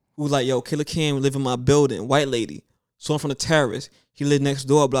who was like, yo, Killer Cam live in my building, white lady. Saw him from the terrace. He lived next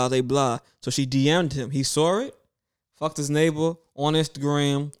door, blah, blah, blah. So she DM'd him. He saw it, fucked his neighbor on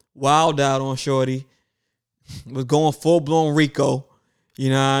Instagram, wild out on shorty, was going full-blown Rico. You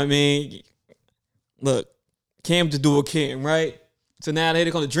know what I mean? Look, Cam just do what Cam, right? So now they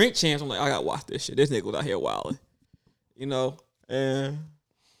call the Drink Champs. I'm like, I gotta watch this shit. This nigga was out here wilding.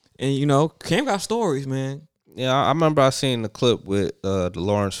 And Cam got stories, man. Yeah, I remember I seen the clip with the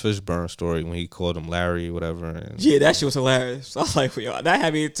Lawrence Fishburne story when he called him Larry or whatever. And yeah, that shit was hilarious. I was like, yo, that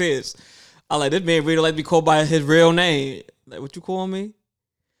had me intense. I like, this man really like to be called by his real name. Like, what you call me?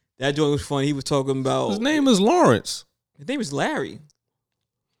 That joint was funny. He was talking about... His name is Lawrence. His name is Larry.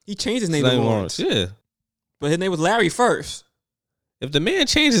 He changed his name to Lawrence. Yeah. But his name was Larry first. If the man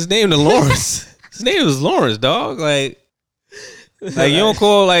changed his name to Lawrence, his name was Lawrence, dog. Like you don't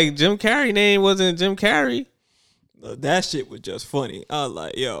call, like, Jim Carrey name wasn't Jim Carrey. That shit was just funny. I was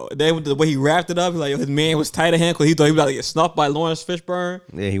like, yo. Then the way he wrapped it up, like, yo, his man was tight of him because he thought he was about to get snuffed by Lawrence Fishburne.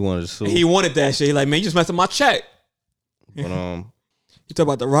 Yeah, he wanted to sue. He wanted that shit. He like, man, you just messed up my check. But he talked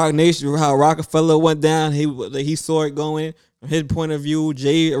about the Rock Nation, how Rockefeller went down. He saw it going from his point of view.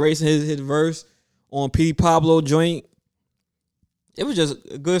 Jay erasing his verse on P. Pablo joint. It was just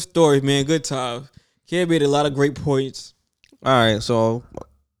a good story, man. Good time. Kid made a lot of great points. All right, so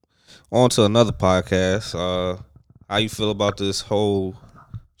on to another podcast. How you feel about this whole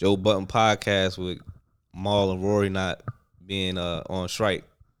Joe Budden podcast with Mal and Rory not being on strike?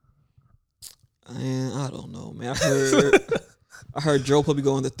 Man, I don't know, man. I heard Joe probably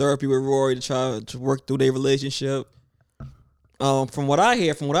going to therapy with Rory to try to work through their relationship. From what I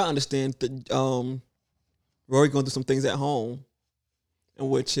hear, from what I understand, Rory going through some things at home, in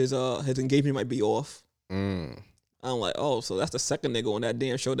which his engagement might be off. I'm like, oh, so that's the second nigga on that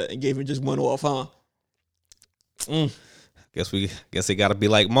damn show that engagement just went off, huh? Guess they gotta be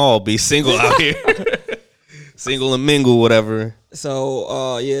like Mal, be single out here, single and mingle, whatever.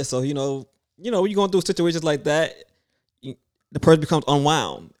 So so you going through situations like that, the person becomes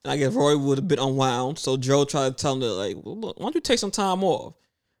unwound. And I guess Rory would have been unwound. So Joe tried to tell him that, like, well, look, why don't you take some time off?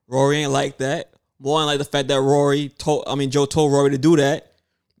 Rory ain't like that. More than like the fact that Joe told Rory to do that.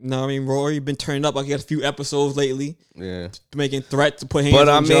 You know what I mean? Rory been turning up. I guess a few episodes lately. Yeah, making threats to put hands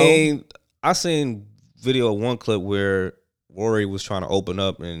on Joe. I seen video of one clip where Rory was trying to open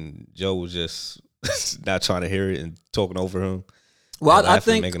up and Joe was just not trying to hear it and talking over him. Well, I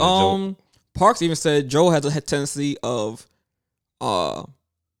think Parks even said Joe has a tendency of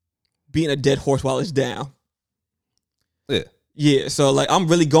being a dead horse while it's down. Yeah. Yeah, so like I'm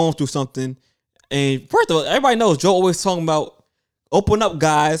really going through something. And first of all, everybody knows Joe always talking about open up,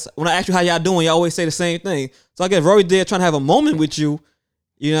 guys. When I ask you how y'all doing, y'all always say the same thing. So I guess Rory there trying to have a moment with you,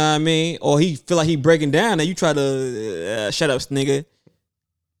 you know what I mean? Or he feel like he breaking down and you try to shut up, nigga.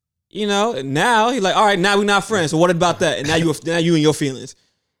 You know, and now he like, all right, now we not friends. So what about that? And now you and your feelings.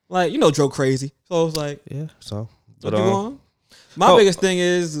 Like, you know Joe crazy. So it's like, Yeah, so. what you want? My biggest thing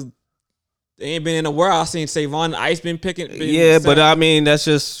is they ain't been in a while. I seen Savon Ice been picking. But I mean, that's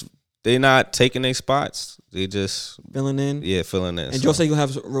just they not taking their spots. They just filling in. Yeah, filling in. And Joe said you gonna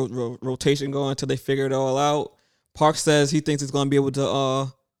have rotation going until they figure it all out. Park says he thinks it's gonna be able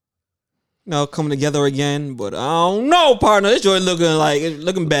to come together again, but I don't know, partner. This joint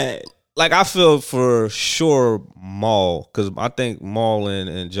looking bad. Like I feel for sure Maul, because I think Maul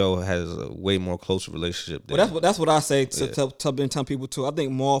and Joe has a way more closer relationship. Well, that's what I say to tell people too. I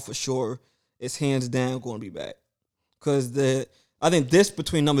think Maul for sure is hands down going to be back, because I think this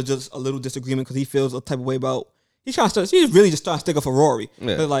between them is just a little disagreement because he feels a type of way about he's really just trying to stick up for Rory.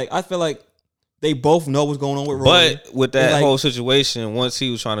 Yeah. But like I feel like they both know what's going on with Rory. But with that whole situation, once he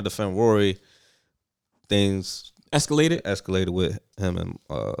was trying to defend Rory, things escalated with him and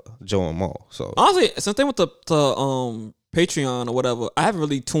Joe and Maul. So honestly, since they went to Patreon or whatever, I haven't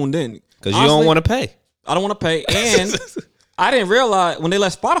really tuned in because you don't want to pay. I don't want to pay, and I didn't realize when they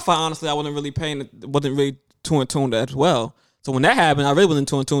left Spotify. Honestly, I wasn't really tuned as well. So when that happened, I really wasn't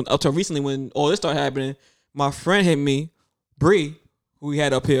tuned up till recently when all this started happening. My friend hit me, Bree, who we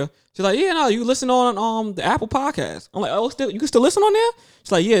had up here. She's like, yeah, no, you listen on the Apple Podcast. I'm like, oh, you can still listen on there?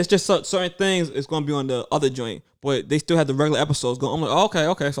 She's like, yeah, it's just certain things it's going to be on the other joint, but they still have the regular episodes going. I'm like,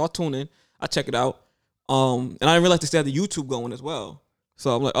 oh, okay, so I'll tune in. I check it out. And I didn't realize they still have the YouTube going as well.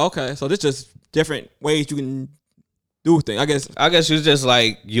 So I'm like, okay, so this just different ways you can do things. I guess it's just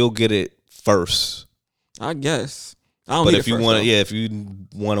like you'll get it first. I guess. I don't. But if you want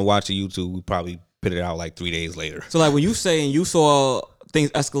to watch a YouTube, we probably put it out like 3 days later. So like when you saying you saw things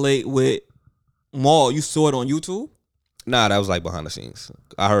escalate with Maul, you saw it on YouTube? Nah, that was like behind the scenes.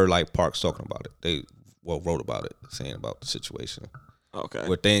 I heard like Parks talking about it. They wrote about it, saying about the situation. Okay.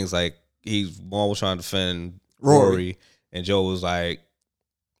 Where things like Maul was trying to defend Rory, and Joe was like,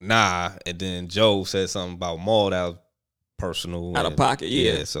 nah. And then Joe said something about Maul that was personal. Out of pocket,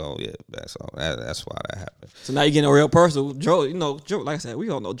 yeah. So yeah, that's all. That's why that happened. So now you're getting a real person. Joe, Joe, like I said, we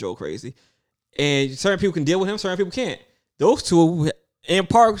all know Joe crazy. And certain people can deal with him, certain people can't. Those two and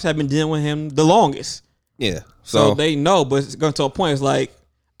Parks have been dealing with him the longest. Yeah. So they know, but it's going to a point, it's like,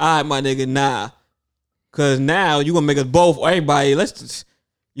 all right, my nigga, nah. Because now you going to make us both, everybody, let's just,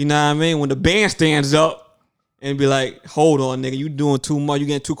 you know what I mean? When the band stands up and be like, hold on, nigga, you doing too much, you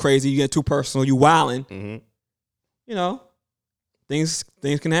getting too crazy, you getting too personal, you wilding. Mm-hmm. You know, things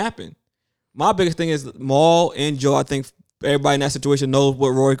can happen. My biggest thing is Maul and Joe. I think everybody in that situation knows what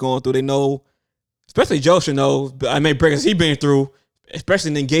Roy's going through. They know, especially Joe should know. I mean, breakers he been through,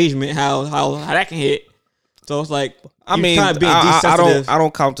 especially in engagement, how that can hit. So it's like, I mean, kind of being I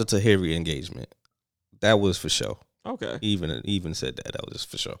don't count the Tahiri engagement. That was for sure. Okay. Even said that was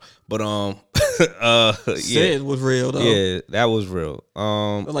just for sure. But Sid was real though. Yeah, that was real.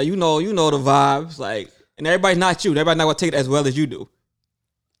 But like you know the vibes, like, and everybody's not you. Everybody's not gonna take it as well as you do.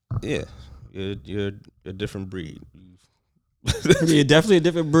 Yeah, you're a different breed. You're definitely a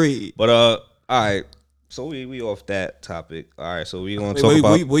different breed. But all right. So we off that topic. All right, so we gonna talk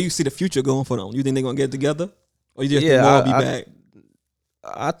about where you see the future going for them. You think they're gonna get together, or you just think Maul be back?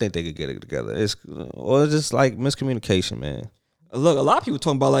 I think they could get it together. It's just like miscommunication, man. Look, a lot of people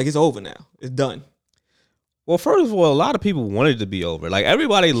talking about like it's over now. It's done. Well, first of all, a lot of people wanted it to be over. Like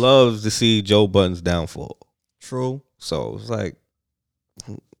everybody loves to see Joe Budden's downfall. True. So it's like,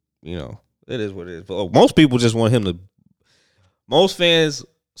 it is what it is. But most people just want him to. Most fans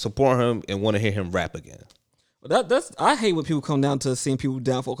support him and want to hear him rap again. Well, that's I hate when people come down to seeing people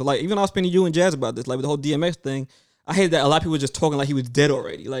downfall. Cause like even I was speaking to you and Jazz about this, like with the whole DMX thing. I hate that a lot of people were just talking like he was dead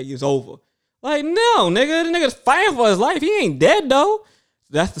already, like he was over. Like no, nigga, the nigga's fighting for his life. He ain't dead though.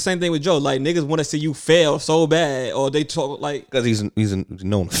 That's the same thing with Joe. Like niggas want to see you fail so bad, or they talk like because he's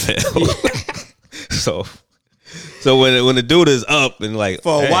known to fail. Yeah. So when the dude is up and like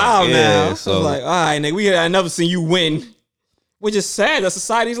for a while now, so like all right, nigga, I never seen you win. Which is sad that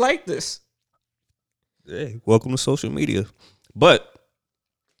society's like this. Hey, welcome to social media. But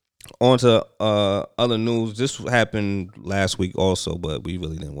on to other news. This happened last week also, but we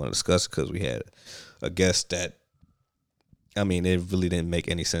really didn't want to discuss it because we had a guest that, I mean, it really didn't make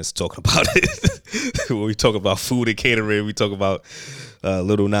any sense talking about it. When we talk about food and catering, we talk about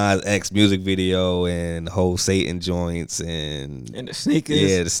Lil Nas X music video and the whole Satan joints and the sneakers.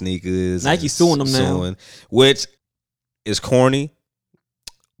 Yeah, the sneakers. Nike suing them now. Which It's corny,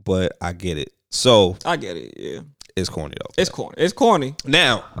 but I get it. So I get it. Yeah, it's corny though. it's corny. It's corny.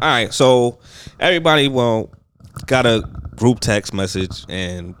 Now, all right. So everybody, got a group text message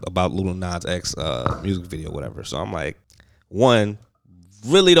and about Lil Nas X music video, whatever. So I'm like, one,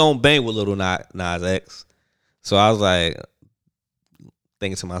 really don't bang with Lil Nas X. So I was like,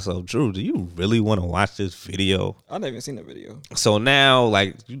 thinking to myself, Drew, do you really want to watch this video? I never even seen the video. So now,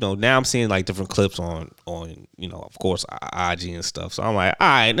 now I'm seeing like different clips on of course, IG and stuff. So I'm like, all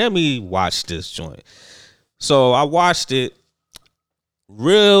right, let me watch this joint. So I watched it.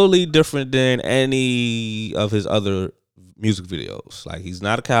 Really different than any of his other music videos. Like, he's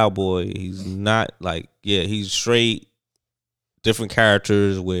not a cowboy. He's not he's straight different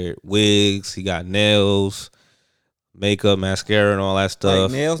characters with wigs. He got nails, makeup, mascara, and all that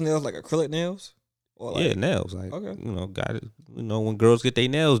stuff. Like nails, like acrylic nails? Or like, yeah, nails. Like, okay. Got it. When girls get their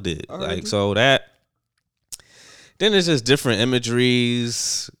nails did. Alright. So that. Then it's just different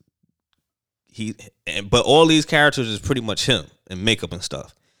imageries. But all these characters is pretty much him and makeup and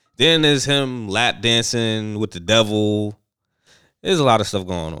stuff. Then there's him lap dancing with the devil. There's a lot of stuff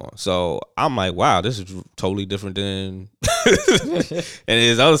going on. So I'm like, wow, this is totally different than and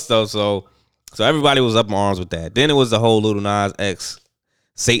his other stuff. So everybody was up in arms with that. Then it was the whole Lil Nas X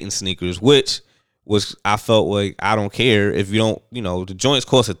Satan sneakers, which was, I felt like, I don't care if you don't, the joints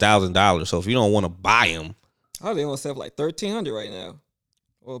cost $1,000. So if you don't want to buy them, I think it's like $1,300 right now.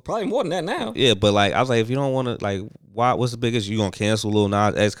 Well, probably more than that now. Yeah, but I was like, if you don't want to, what's the biggest? You gonna cancel Lil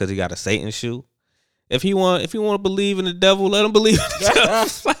Nas X because he got a Satan shoe? If you want to believe in the devil, let him believe in the devil.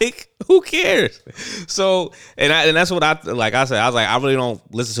 Who cares? So, and that's what I said. I was like, I really don't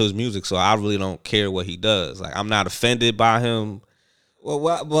listen to his music, so I really don't care what he does. Like, I'm not offended by him. Well,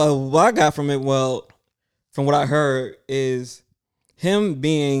 what I got from it, from what I heard, is him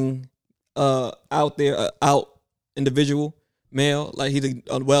being out there, out individual male. Like, he's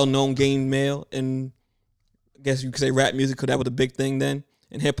a well-known gay male, and I guess you could say rap music, because that was a big thing then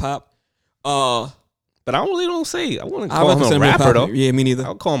in hip-hop. But I really don't say. I wouldn't call him a rapper, though. Yeah, me neither.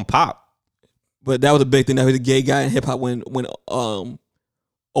 I'll call him pop. But that was a big thing. That he was a gay guy in hip-hop when Old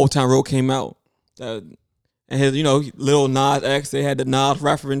Town Road came out. And his, Lil Nas X, they had the Nas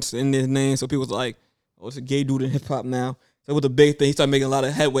reference in his name, so people was like, oh, it's a gay dude in hip-hop now. So it was a big thing. He started making a lot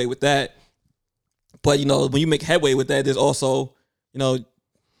of headway with that. But, when you make headway with that, there's also,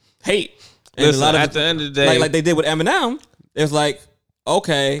 hate. And Listen, a lot of at the end of the day, like they did with Eminem, it's like,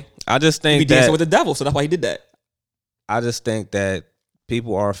 okay, I just think he dancing with the devil, so that's why he did that. I just think that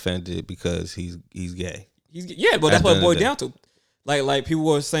people are offended because he's gay. But that's what it boiled down to. Like people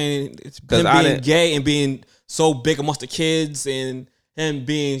were saying, it's him being gay and being so big amongst the kids, and him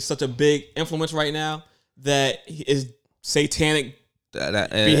being such a big influence right now that he is satanic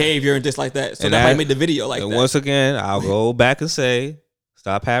behavior and just like that. So that's why I made the video like that. And once again, I'll go back and say,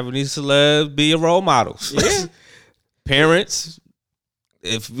 stop having these celebs be your role models. Yeah. Parents,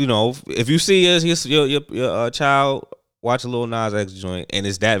 if you see your child watch a Lil Nas X joint and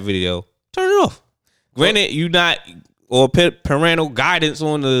it's that video, turn it off. Granted, you not or parental guidance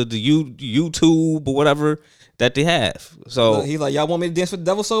on the YouTube or whatever that they have. So he's like, y'all want me to dance with the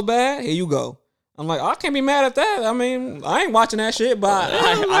devil so bad? Here you go. I'm like, I can't be mad at that. I mean, I ain't watching that shit, but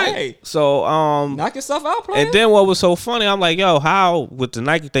knock yourself out, player. And then what was so funny, I'm like, yo, how with the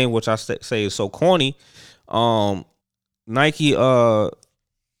Nike thing, which I say is so corny, Nike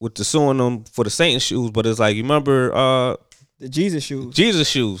with the suing them for the Satan shoes, but it's like, you remember the Jesus shoes. Jesus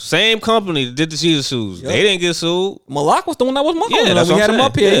shoes. Same company that did the Jesus shoes. Yep. They didn't get sued. Malak was the one that was modeling. Yeah, that's we what had I'm him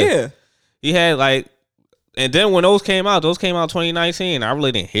up here. Yeah. He had and then when those came out 2019. I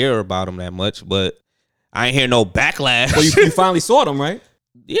really didn't hear about them that much, but I ain't hear no backlash. Well, you finally saw them, right?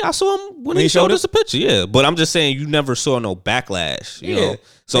 Yeah, I saw him when he showed us a picture. Yeah, but I'm just saying you never saw no backlash. You know,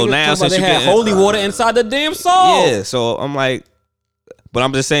 so now since they had holy water inside the damn soul. Yeah, so I'm like, but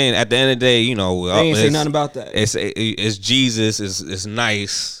I'm just saying at the end of the day, they ain't say nothing about that. It's Jesus. It's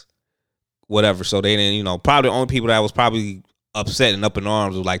nice, whatever. So they didn't, probably the only people that was probably upset and up in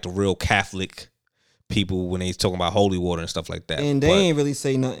arms was like the real Catholic people when they talking about holy water and stuff like that. And they ain't really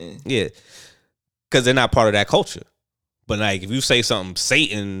say nothing. Yeah, because they're not part of that culture. But like, if you say something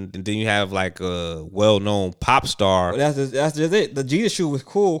Satan, and then you have like a well-known pop star, that's just it. The Jesus shoe was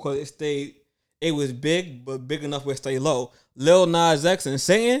cool because it was big, but big enough where it stay low. Lil Nas X and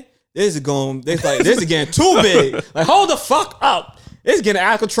Satan, this is getting too big. Like, hold the fuck up. It's getting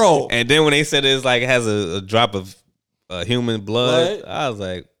out of control. And then when they said it has a drop of human blood, I was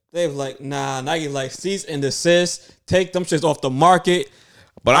like, they was like, nah, Nike like cease and desist, take them shits off the market.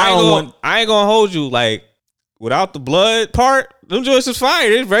 But I ain't gonna hold you, like, without the blood part, them joints is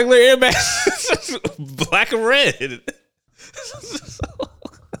fire. It's regular airbags, black and red.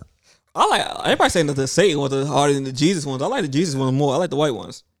 I like everybody saying that the Satan ones are harder than the Jesus ones. I like the Jesus ones more. I like the white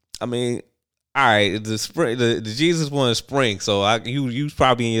ones. I mean, all right, the spring, the Jesus one is spring, so you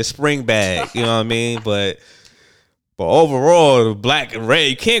probably in your spring bag, you know what I mean? But overall, the black and red,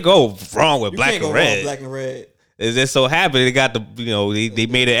 you can't go wrong with black and red. Black and red. It just so happened they got they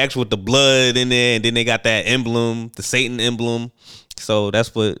made it extra with the blood in there, and then they got that emblem, the Satan emblem. So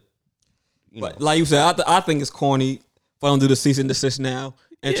that's what. But like you said, I think it's corny for them to do the cease and desist now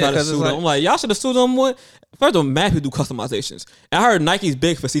and try to sue them. I'm like, y'all should have sued them more. First of all, mad people do customizations. And I heard Nike's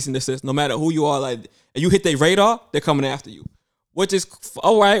big for cease and desist. No matter who you are, like, and you hit their radar, they're coming after you. Which is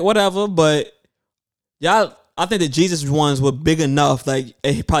all right, whatever. But y'all, I think the Jesus ones were big enough. Like,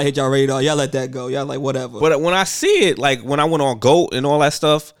 it probably hit y'all radar. Y'all let that go. Y'all like, whatever. But when I see it, like when I went on GOAT and all that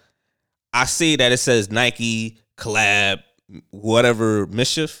stuff, I see that it says Nike collab, whatever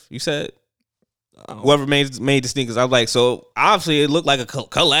mischief you said. Whoever made the sneakers, I was like, so obviously it looked like a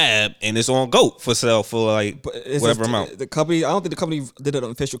collab, and it's on GOAT for sale for like whatever amount. The company, I don't think the company did an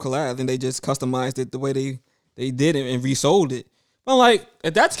official collab. I think they just customized it the way they did it and resold it. I'm like,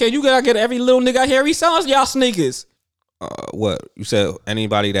 if that's the case, you gotta get every little nigga out here reselling y'all sneakers. What you said?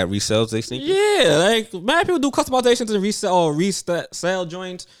 Anybody that resells their sneakers? Yeah, like mad people do customizations and resell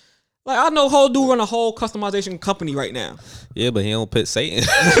joints. Like I know whole dude run a whole customization company right now. Yeah, but he don't put Satan.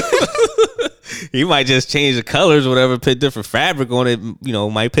 He might just change the colors or whatever, put different fabric on it,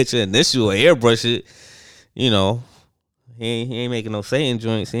 might pitch an initial or airbrush it. He ain't making no Satan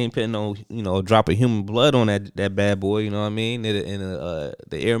joints. He ain't putting no, a drop of human blood on that bad boy, you know what I mean? In the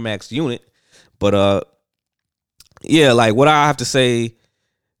Air Max unit. But yeah, like what I have to say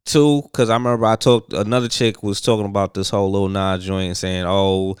too, because I remember another chick was talking about this whole Lil Nas joint and saying,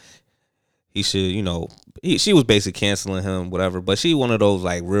 oh, he should, she was basically canceling him, whatever. But she one of those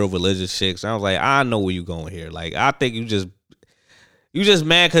like real religious chicks. And I was like, I know where you going here. Like, I think you just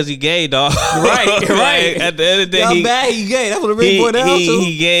mad because he gay, dog. Right, right. At the end of the day, he bad, he gay. That's what it really boiled down to.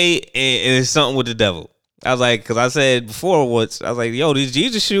 He gay, and it's something with the devil. I was like, because I said before, I was like, yo, these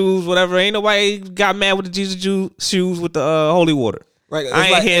Jesus shoes, whatever. Ain't nobody got mad with the Jesus shoes with the holy water. Right. I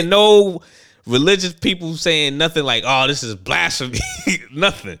ain't hear no religious people saying nothing like, oh, this is blasphemy.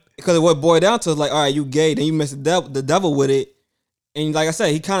 Nothing. Because what boiled down to is like, all right, you gay, then you mess the devil with it. And like I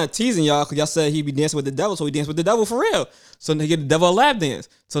said, he kind of teasing y'all because y'all said he be dancing with the devil, so he danced with the devil for real. So they get the devil a lap dance.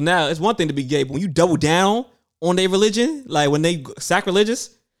 So now it's one thing to be gay, but when you double down on their religion, like when they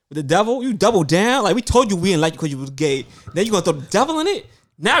sacrilegious with the devil, you double down. Like we told you we didn't like you because you was gay. Then you gonna throw the devil in it?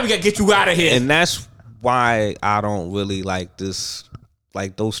 Now we gotta get you out of here. And that's why I don't really like this,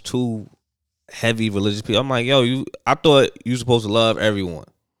 like those two heavy religious people. I'm like, yo, I thought you supposed to love everyone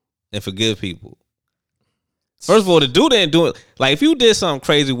and forgive people. First of all, the dude didn't do it. Like, if you did something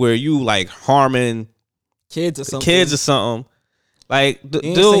crazy where you like harming kids or something, like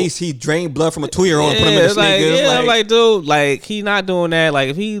dude, he drained blood from a 2-year-old and put him in a snake. Yeah, I'm like, dude, like he not doing that. Like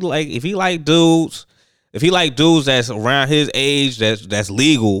if he like dudes that's around his age that's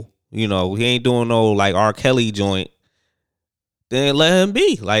legal, he ain't doing no like R. Kelly joint. Then let him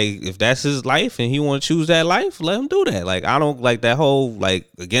be. Like, if that's his life and he want to choose that life, let him do that. Like, I don't like that whole, like,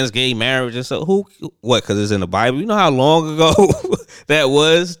 against gay marriage and stuff. What, because it's in the Bible? You know how long ago that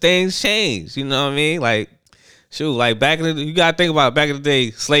was? Things changed. You know what I mean? Like, shoot, like, you got to think about back in the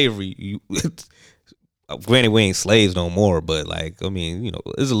day, slavery. Granted, we ain't slaves no more, but, like, I mean,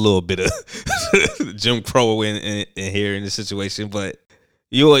 there's a little bit of Jim Crow in here in this situation, but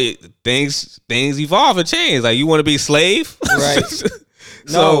things evolve and change. Like, you want to be a slave, right?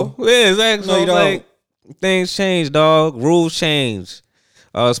 So yeah, exactly. No, you don't. Like, things change, dog. Rules change.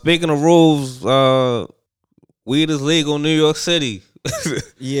 Speaking of rules, weed is legal in New York City.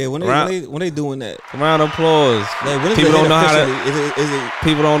 Yeah, when they doing that? Round of applause. Like, when is People the don't know how to. Is it?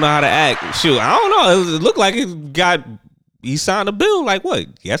 People don't know how to act. Shoot, I don't know. It looked like he signed a bill like what,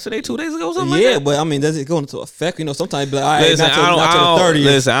 yesterday, 2 days ago, something like that. Yeah, but I mean, does it go into effect? Sometimes be like, all right, listen, not till the 30th.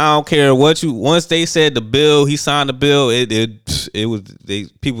 Listen, I don't care what once they said the bill, he signed the bill, it was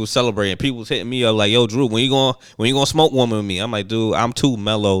people celebrating. People was hitting me up like, yo, Drew, when you gonna smoke one with me? I'm like, dude, I'm too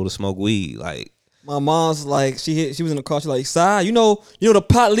mellow to smoke weed. Like, my mom's like, she was in the car, she's like, Si, you know the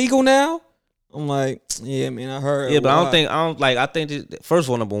pot legal now? I'm like, yeah, man, I heard. Yeah, but I think that, first of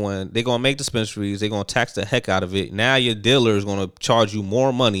all, number one, they're gonna make dispensaries, they're gonna tax the heck out of it. Now your dealer is gonna charge you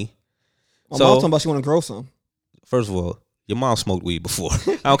more money. My mom's talking about she wanna grow some. First of all, your mom smoked weed before.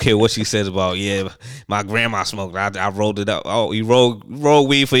 I don't care what she says about, yeah, my grandma smoked. I rolled it up. Oh, you roll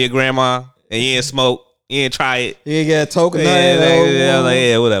weed for your grandma and you ain't smoke, you ain't try it. You ain't get a token.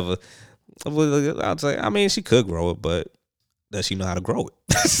 Yeah, whatever. I'd say, I mean, she could grow it, but does she know how to grow it?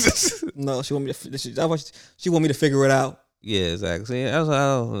 No, she want me to figure it out. Yeah, exactly. See,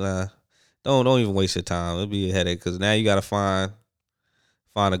 that's don't even waste your time. It'll be a headache because now you gotta find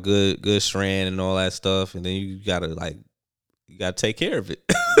a good strand and all that stuff, and then you gotta take care of it.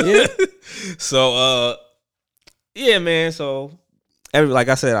 Yeah. So yeah, man. So like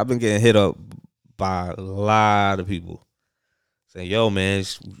I said, I've been getting hit up by a lot of people saying, "Yo, man,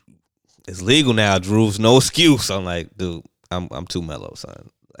 it's legal now, Drew. It's no excuse." I'm like, dude, I'm too mellow, son.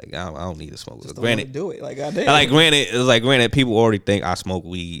 Like I don't need to smoke. Just don't want to Granted, do it. Like, goddamn. granted, people already think I smoke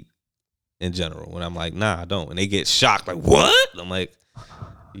weed in general. When I'm like, nah, I don't, and they get shocked. Like, what? I'm like,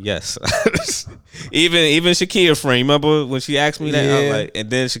 yes. even Shakira friend, remember when she asked me that? I'm Yeah. like, and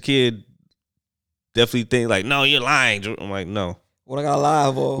then Shakira definitely think like, no, you're lying, Drew. I'm like, no. What I got to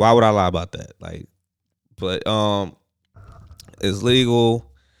lie for? Why would I lie about that? Like, but it's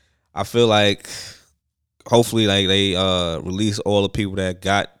legal. I feel like hopefully like they release all the people that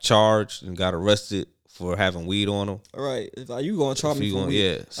got charged and got arrested for having weed on them. All right. It's like, you going to charge If me you for gonna- weed.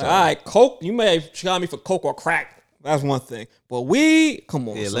 yeah, so- Like, all right, coke. You may have charged me for coke or crack. That's one thing. But weed, come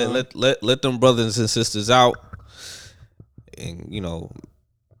on, Yeah, son. let them brothers and sisters out, and you know,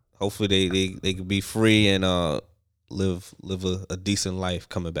 hopefully they can be free and live a decent life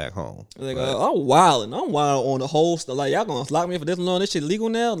coming back home. Like, But- I'm wilding. I'm wild on the whole stuff. Like, y'all gonna lock me for this long? This shit legal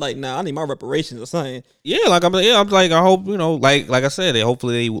now? Like, nah, I need my reparations or something. yeah, I'm like, I hope, you know, like I said,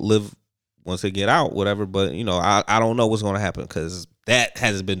 hopefully they live once they get out, whatever. But you know, I don't know what's gonna happen because that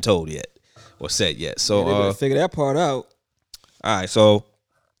hasn't been told yet or said yet. So They better figure that part out. all right, so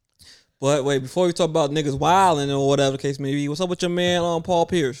But wait, before we talk about niggas wilding or whatever the case may be, what's up with your man, Paul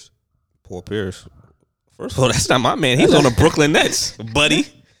Pierce? Paul Pierce. First of all, that's not my man. He's on the Brooklyn Nets, buddy.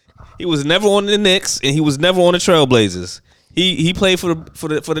 He was never on the Knicks, and he was never on the Trailblazers. He played for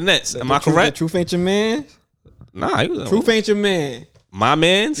the Nets. Am I correct? Truth ain't your man. Nah, he was Truth ain't your man. my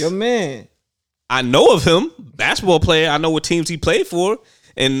man's. Your man. I know of him, basketball player. I know what teams he played for,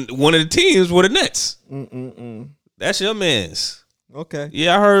 and one of the teams were the Nets. That's your man's. Okay.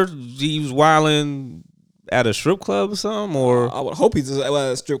 Yeah, I heard he was wilding at a strip club or something, or I would hope he's at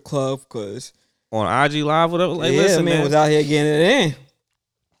a strip club because on IG Live, whatever. Like, yeah, listen, man was out here getting it in.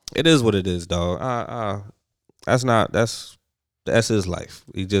 it is what it is, dog. That's his life.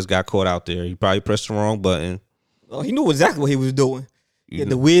 He just got caught out there. He probably pressed the wrong button. Oh, he knew exactly what he was doing. He had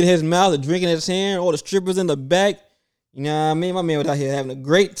the weed in his mouth, the drink in his hand, all the strippers in the back. You know what I mean? My man was out here having a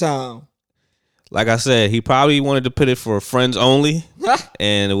great time. Like I said, he probably wanted to put it for friends only,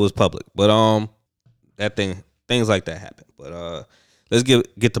 and it was public. But things like that happen. But let's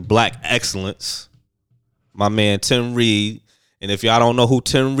get to black excellence. My man Tim Reed, and if y'all don't know who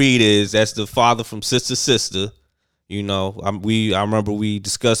Tim Reed is, that's the father from Sister Sister. You know, I remember we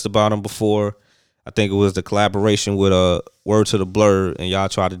discussed about him before. I think it was the collaboration with Word to the Blur, and y'all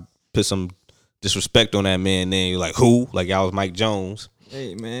tried to put some disrespect on that man. Then you're like, who? Like y'all was Mike Jones.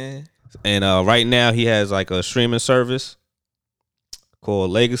 Hey, man. And right now he has like a streaming service called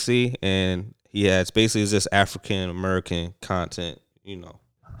Legacy, and he has basically just African American content, you know,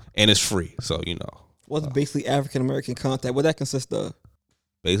 and it's free. So you know, What's basically African American content? What that consists of?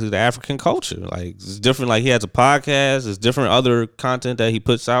 basically the African culture. Like it's different. Like he has a podcast. There's different other content that he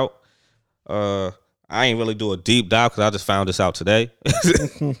puts out. I ain't really do a deep dive because I just found this out today.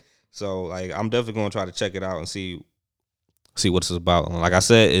 So like I'm definitely gonna try to check it out and see what it's about. And like I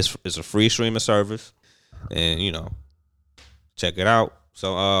said, it's a free streaming service, and you know, check it out.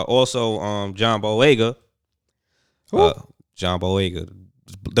 So also John Boyega,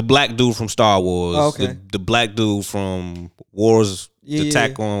 the black dude from Star Wars, Oh, okay. the black dude from Wars, Yeah, the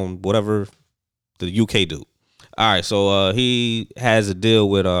attack on whatever the UK dude. All right, so he has a deal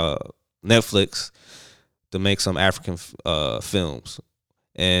with Netflix to make some African films,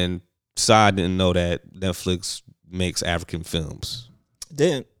 and Sai didn't know that Netflix makes African films,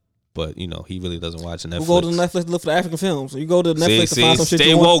 Damn. but you know he really doesn't watch Netflix. Who go to Netflix to look for the African films? You go to Netflix to find some shit stay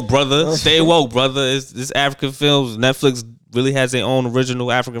you want. woke, brother. Stay woke, brother. It's African films. Netflix really has their own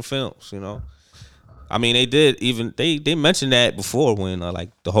original African films. You know, I mean, they mentioned that before when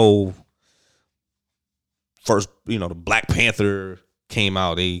like the whole first, you know, the Black Panther came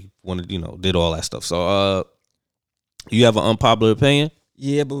out. They wanted, you know, did all that stuff. So you have an unpopular opinion?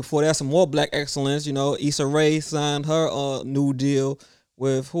 Yeah, but before that, some more black excellence. You know, Issa Rae signed her new deal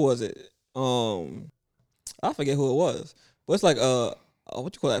with who was it? I forget who it was, but it's like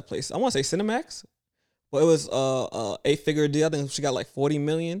what you call that place? I want to say Cinemax, but it was 8-figure deal. I think she got like 40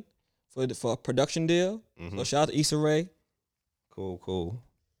 million for a production deal. So shout out to Issa Rae. Cool.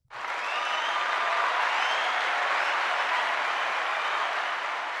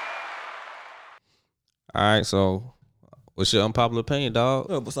 All right, so what's your unpopular opinion, dog?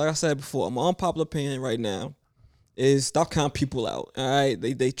 But like I said before, my unpopular opinion right now is stop counting people out. All right,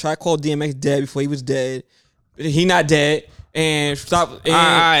 they try to call DMX dead before he was dead. He not dead. And stop. And all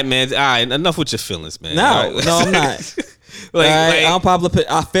right, man. All right, enough with your feelings, man. No, right. no, I'm not. like, unpopular.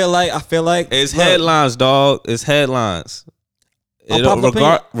 I feel like it's headlines, dog. It's headlines.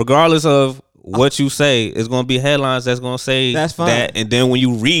 Regardless of what you say, it's gonna be headlines that's gonna say that's fine. That, and then when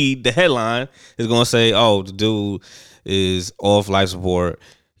you read the headline, it's gonna say, "Oh, the dude is off life support.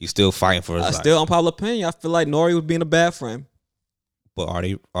 He's still fighting for his life." Still unpopular opinion. I feel like Nori was being a bad friend. But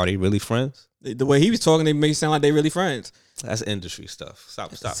are they really friends? The way he was talking, they make it sound like they really friends. That's industry stuff.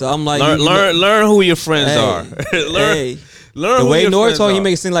 Stop. So I'm like, learn who your friends are. learn the way Nori talking, he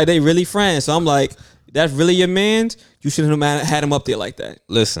make it seem like they really friends. So I'm like, that's really your man's. You shouldn't have had him up there like that.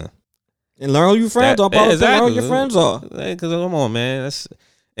 Listen, and learn who your friends are. Learn who your friends are. Because come on, man, that's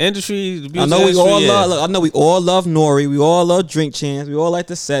industry. I know we all love. I know we all love Nori. We all love Drink Champs. We all like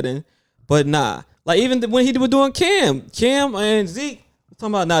the setting, but nah. Like even when he was doing Cam and Zeke,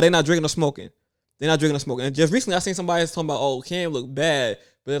 talking about they're not drinking or smoking. They're not drinking or smoking. And just recently, I seen somebody talking about, oh, Cam look bad,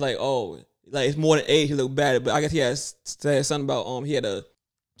 but they're like, oh, like it's more than age, he look bad. But I guess he had said something about he had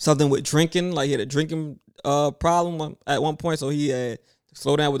something with drinking, like he had a drinking problem at one point, so he had to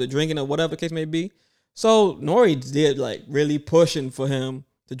slow down with the drinking or whatever the case may be. So Nori did like really pushing for him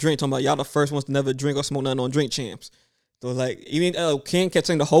to drink, talking about y'all the first ones to never drink or smoke nothing on Drink Champs. So like even Cam kept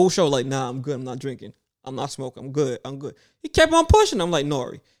saying the whole show like, nah, I'm good, I'm not drinking, I'm not smoking, I'm good. He kept on pushing. I'm like,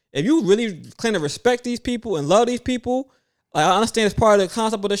 Nori, if you really claim to respect these people and love these people, like, I understand it's part of the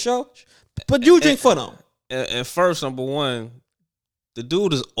concept of the show, but you drink for them. And first, number one, the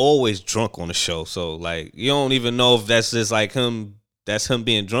dude is always drunk on the show. So, like, you don't even know if that's just like him, that's him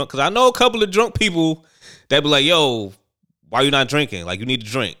being drunk. Because I know a couple of drunk people that be like, yo, why you not drinking? Like, you need to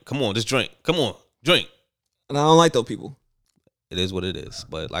drink. Come on, just drink. Come on, drink. And I don't like those people. It is what it is.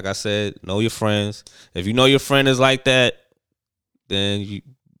 But like I said, know your friends. If you know your friend is like that, then you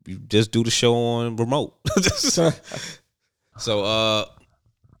just do the show on remote. So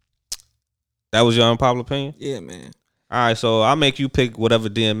that was your unpopular opinion? Yeah, man. All right, so I'll make you pick whatever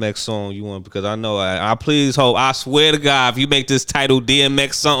DMX song you want, because I know I please hope, I swear to God, if you make this title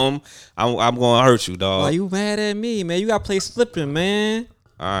DMX something, I'm gonna hurt you, dog. Why you mad at me, man? You gotta play Slippin', man.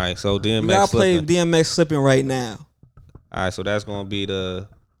 All right, so DMX. You gotta Slippin'. play DMX Slippin' right now. All right, so that's gonna be the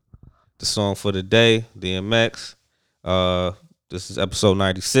song for the day, DMX. This is episode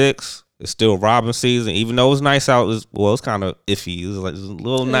 96. It's still robbing season, even though it's nice out. It's kind of iffy. It's a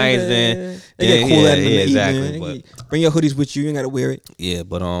little nice. Then it get cool in the exactly. But bring your hoodies with you. You ain't gotta wear it. Yeah,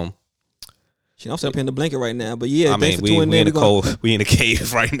 but I'm still up in the blanket right now. But yeah, I mean, we in the cold. We in the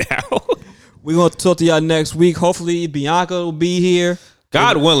cave right now. We're gonna talk to y'all next week. Hopefully, Bianca will be here.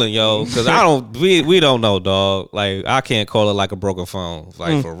 God willing, yo, because we don't know, dog. Like, I can't call it like a broken phone,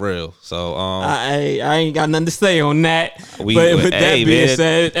 like for real. So I ain't got nothing to say on that. But with that being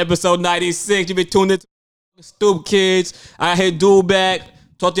said, episode 96, you been tuned in to Stupid Kids. I hit Duel back.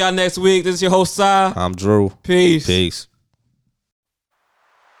 Talk to y'all next week. This is your host, Sai. I'm Drew. Peace.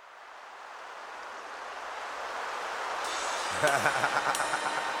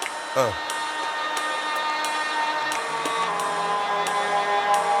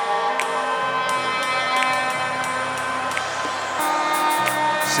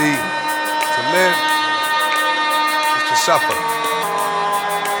 See, to live is to suffer.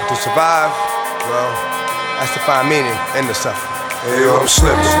 To survive, well, that's to find meaning in the suffering. Hey yo, I'm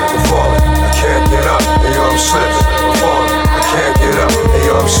slipping, I'm falling, I can't get up. Hey yo, I'm slipping, I'm falling, I can't get up. Hey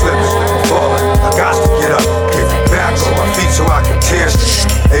yo, I'm slipping, I'm falling, I got to get up. Get back on my feet so I can tear.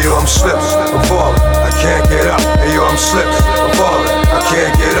 Hey yo, I'm slipping, I'm falling, I can't get up. Hey yo, I'm slipping, I'm falling, I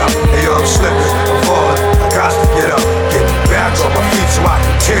can't get up. Hey yo, I'm slipping, I'm falling, I got to get up. Get back on my feet so I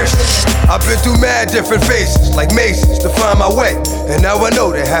can tear. I've been through mad different phases, like mazes, to find my way. And now I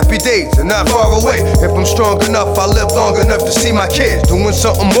know that happy days are not far away. If I'm strong enough, I live long enough to see my kids doing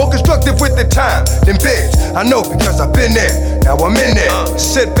something more constructive with their time than bids. I know because I've been there, now I'm in there.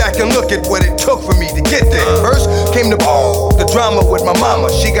 Sit back and look at what it took for me to get there. First came the drama with my mama.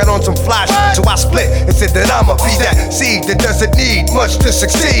 She got on some fly shit, so I split and said that I'ma be that seed that doesn't need much to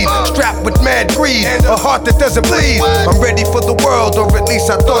succeed. Strapped with mad greed, a heart that doesn't bleed. I'm ready for the world, or at least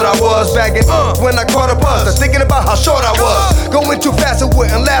I thought I was. Bagging when I caught a buzz, I'm thinking about how short I was. Going too fast, it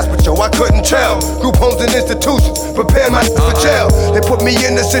wouldn't last, but yo, I couldn't tell. Group homes and institutions prepare my for jail. They put me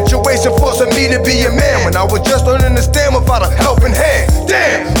in a situation forcing me to be a man when I was just learning to stand without a helping hand.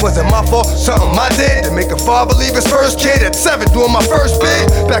 Damn, was it my fault? Something I did to make a father leave his first kid at 7 doing my first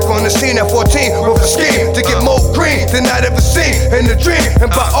bid. Back on the scene at 14 with a scheme to get more green than I'd ever seen in the dream. And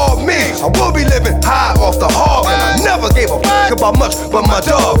by all means, I will be living high off the hog. And I never gave a fuck about much but my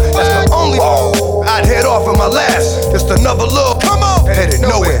dog. That's the only I'd head off in my last. Just another little, come on, headed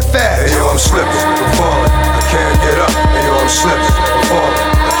nowhere fast. Hey yo, I'm slipping, I'm falling, I can't get up. Hey yo, I'm slipping, I'm falling,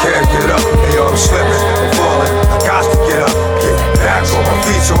 I can't get up. Hey yo, I'm slipping, I'm falling, I got to get up. Get back on my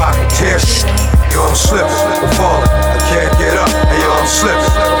feet so I can tear shit. Yo, I'm slipping, I'm falling, I can't get up. Hey yo, I'm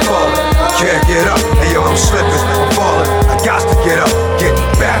slipping, I'm falling, I can't get up. Hey yo, I'm slipping, I'm falling, I got to get up. Get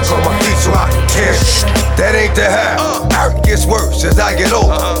back on my feet so I can tear shit. That ain't the half. Art gets worse as I get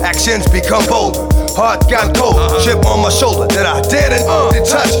older. Actions become bolder. Heart got cold. Chip on my shoulder that I didn't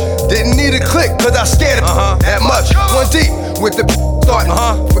touch. Didn't need a click cause I scared it that much. One deep with the starting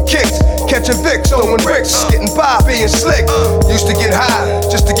for kicks. Catching Vicks, throwing bricks. Getting by, being slick. Used to get high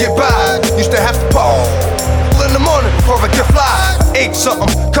just to get by. Used to have to pause in the morning before I get fly. I ate something,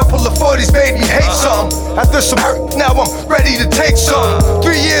 couple of 40s made me hate something. After some hurt, now I'm ready to take something.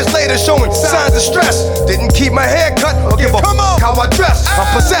 3 years later, showing signs of stress. Didn't keep my hair cut or give a how I dress. I'm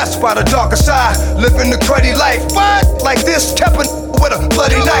possessed by the darker side, living the cruddy life. Like this, kept with a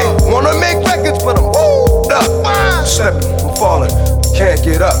bloody knife. Wanna make records, but I'm up. I'm slipping, I'm falling, can't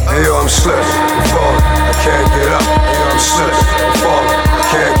get up. Hey yo, I'm slipping, I'm falling, I can't get up. Hey yo, I'm slipping, I'm falling, I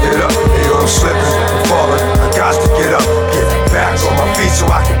can't get up. Hey yo, I'm slipping, I'm falling, I got to get up. Get back on my feet so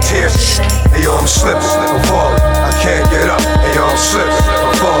I can tear shit. Hey yo, I'm slipping, I'm falling, I can't get up. Hey yo, I'm slipping,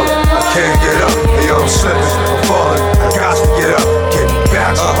 I'm falling, I can't get up. Hey yo, I'm slipping, I'm falling, I got to get up. Get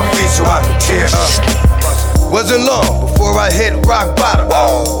back on my feet so I can tear shit. Wasn't long before I hit rock bottom.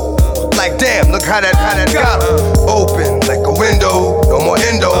 Like damn, look how that got him. Open like a window, no more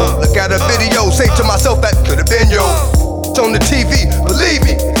endo. Look at a video, say to myself that could've been yo. It's on the TV, believe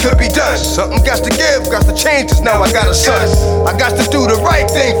me, it could be done. Something got to give, got to change, cause now I got a son. I got to do the right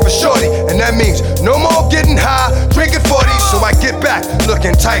thing for shorty, and that means no more getting high, drinking 40. So I get back,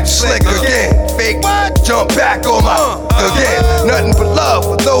 looking tight, slick again. Fake, jump back on my again. Nothing but love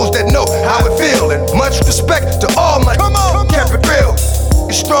for those that know how it feel, and much respect to all my kept it real.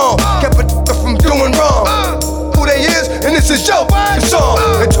 Strong, kept it from doing wrong. Who they is, and this is your song.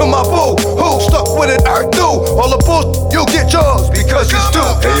 And to my boo, who stuck with it, earth through all the bull, you'll get yours because it's due.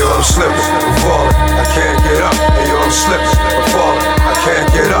 Hey yo, I'm slipping, I'm falling, I can't get up. Hey yo, I'm slipping, I'm falling, I can't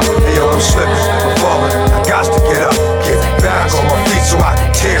get up. Hey yo, I'm slipping, I'm falling, I got to get up. Get back on my feet so I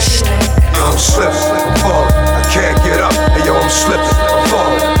can tear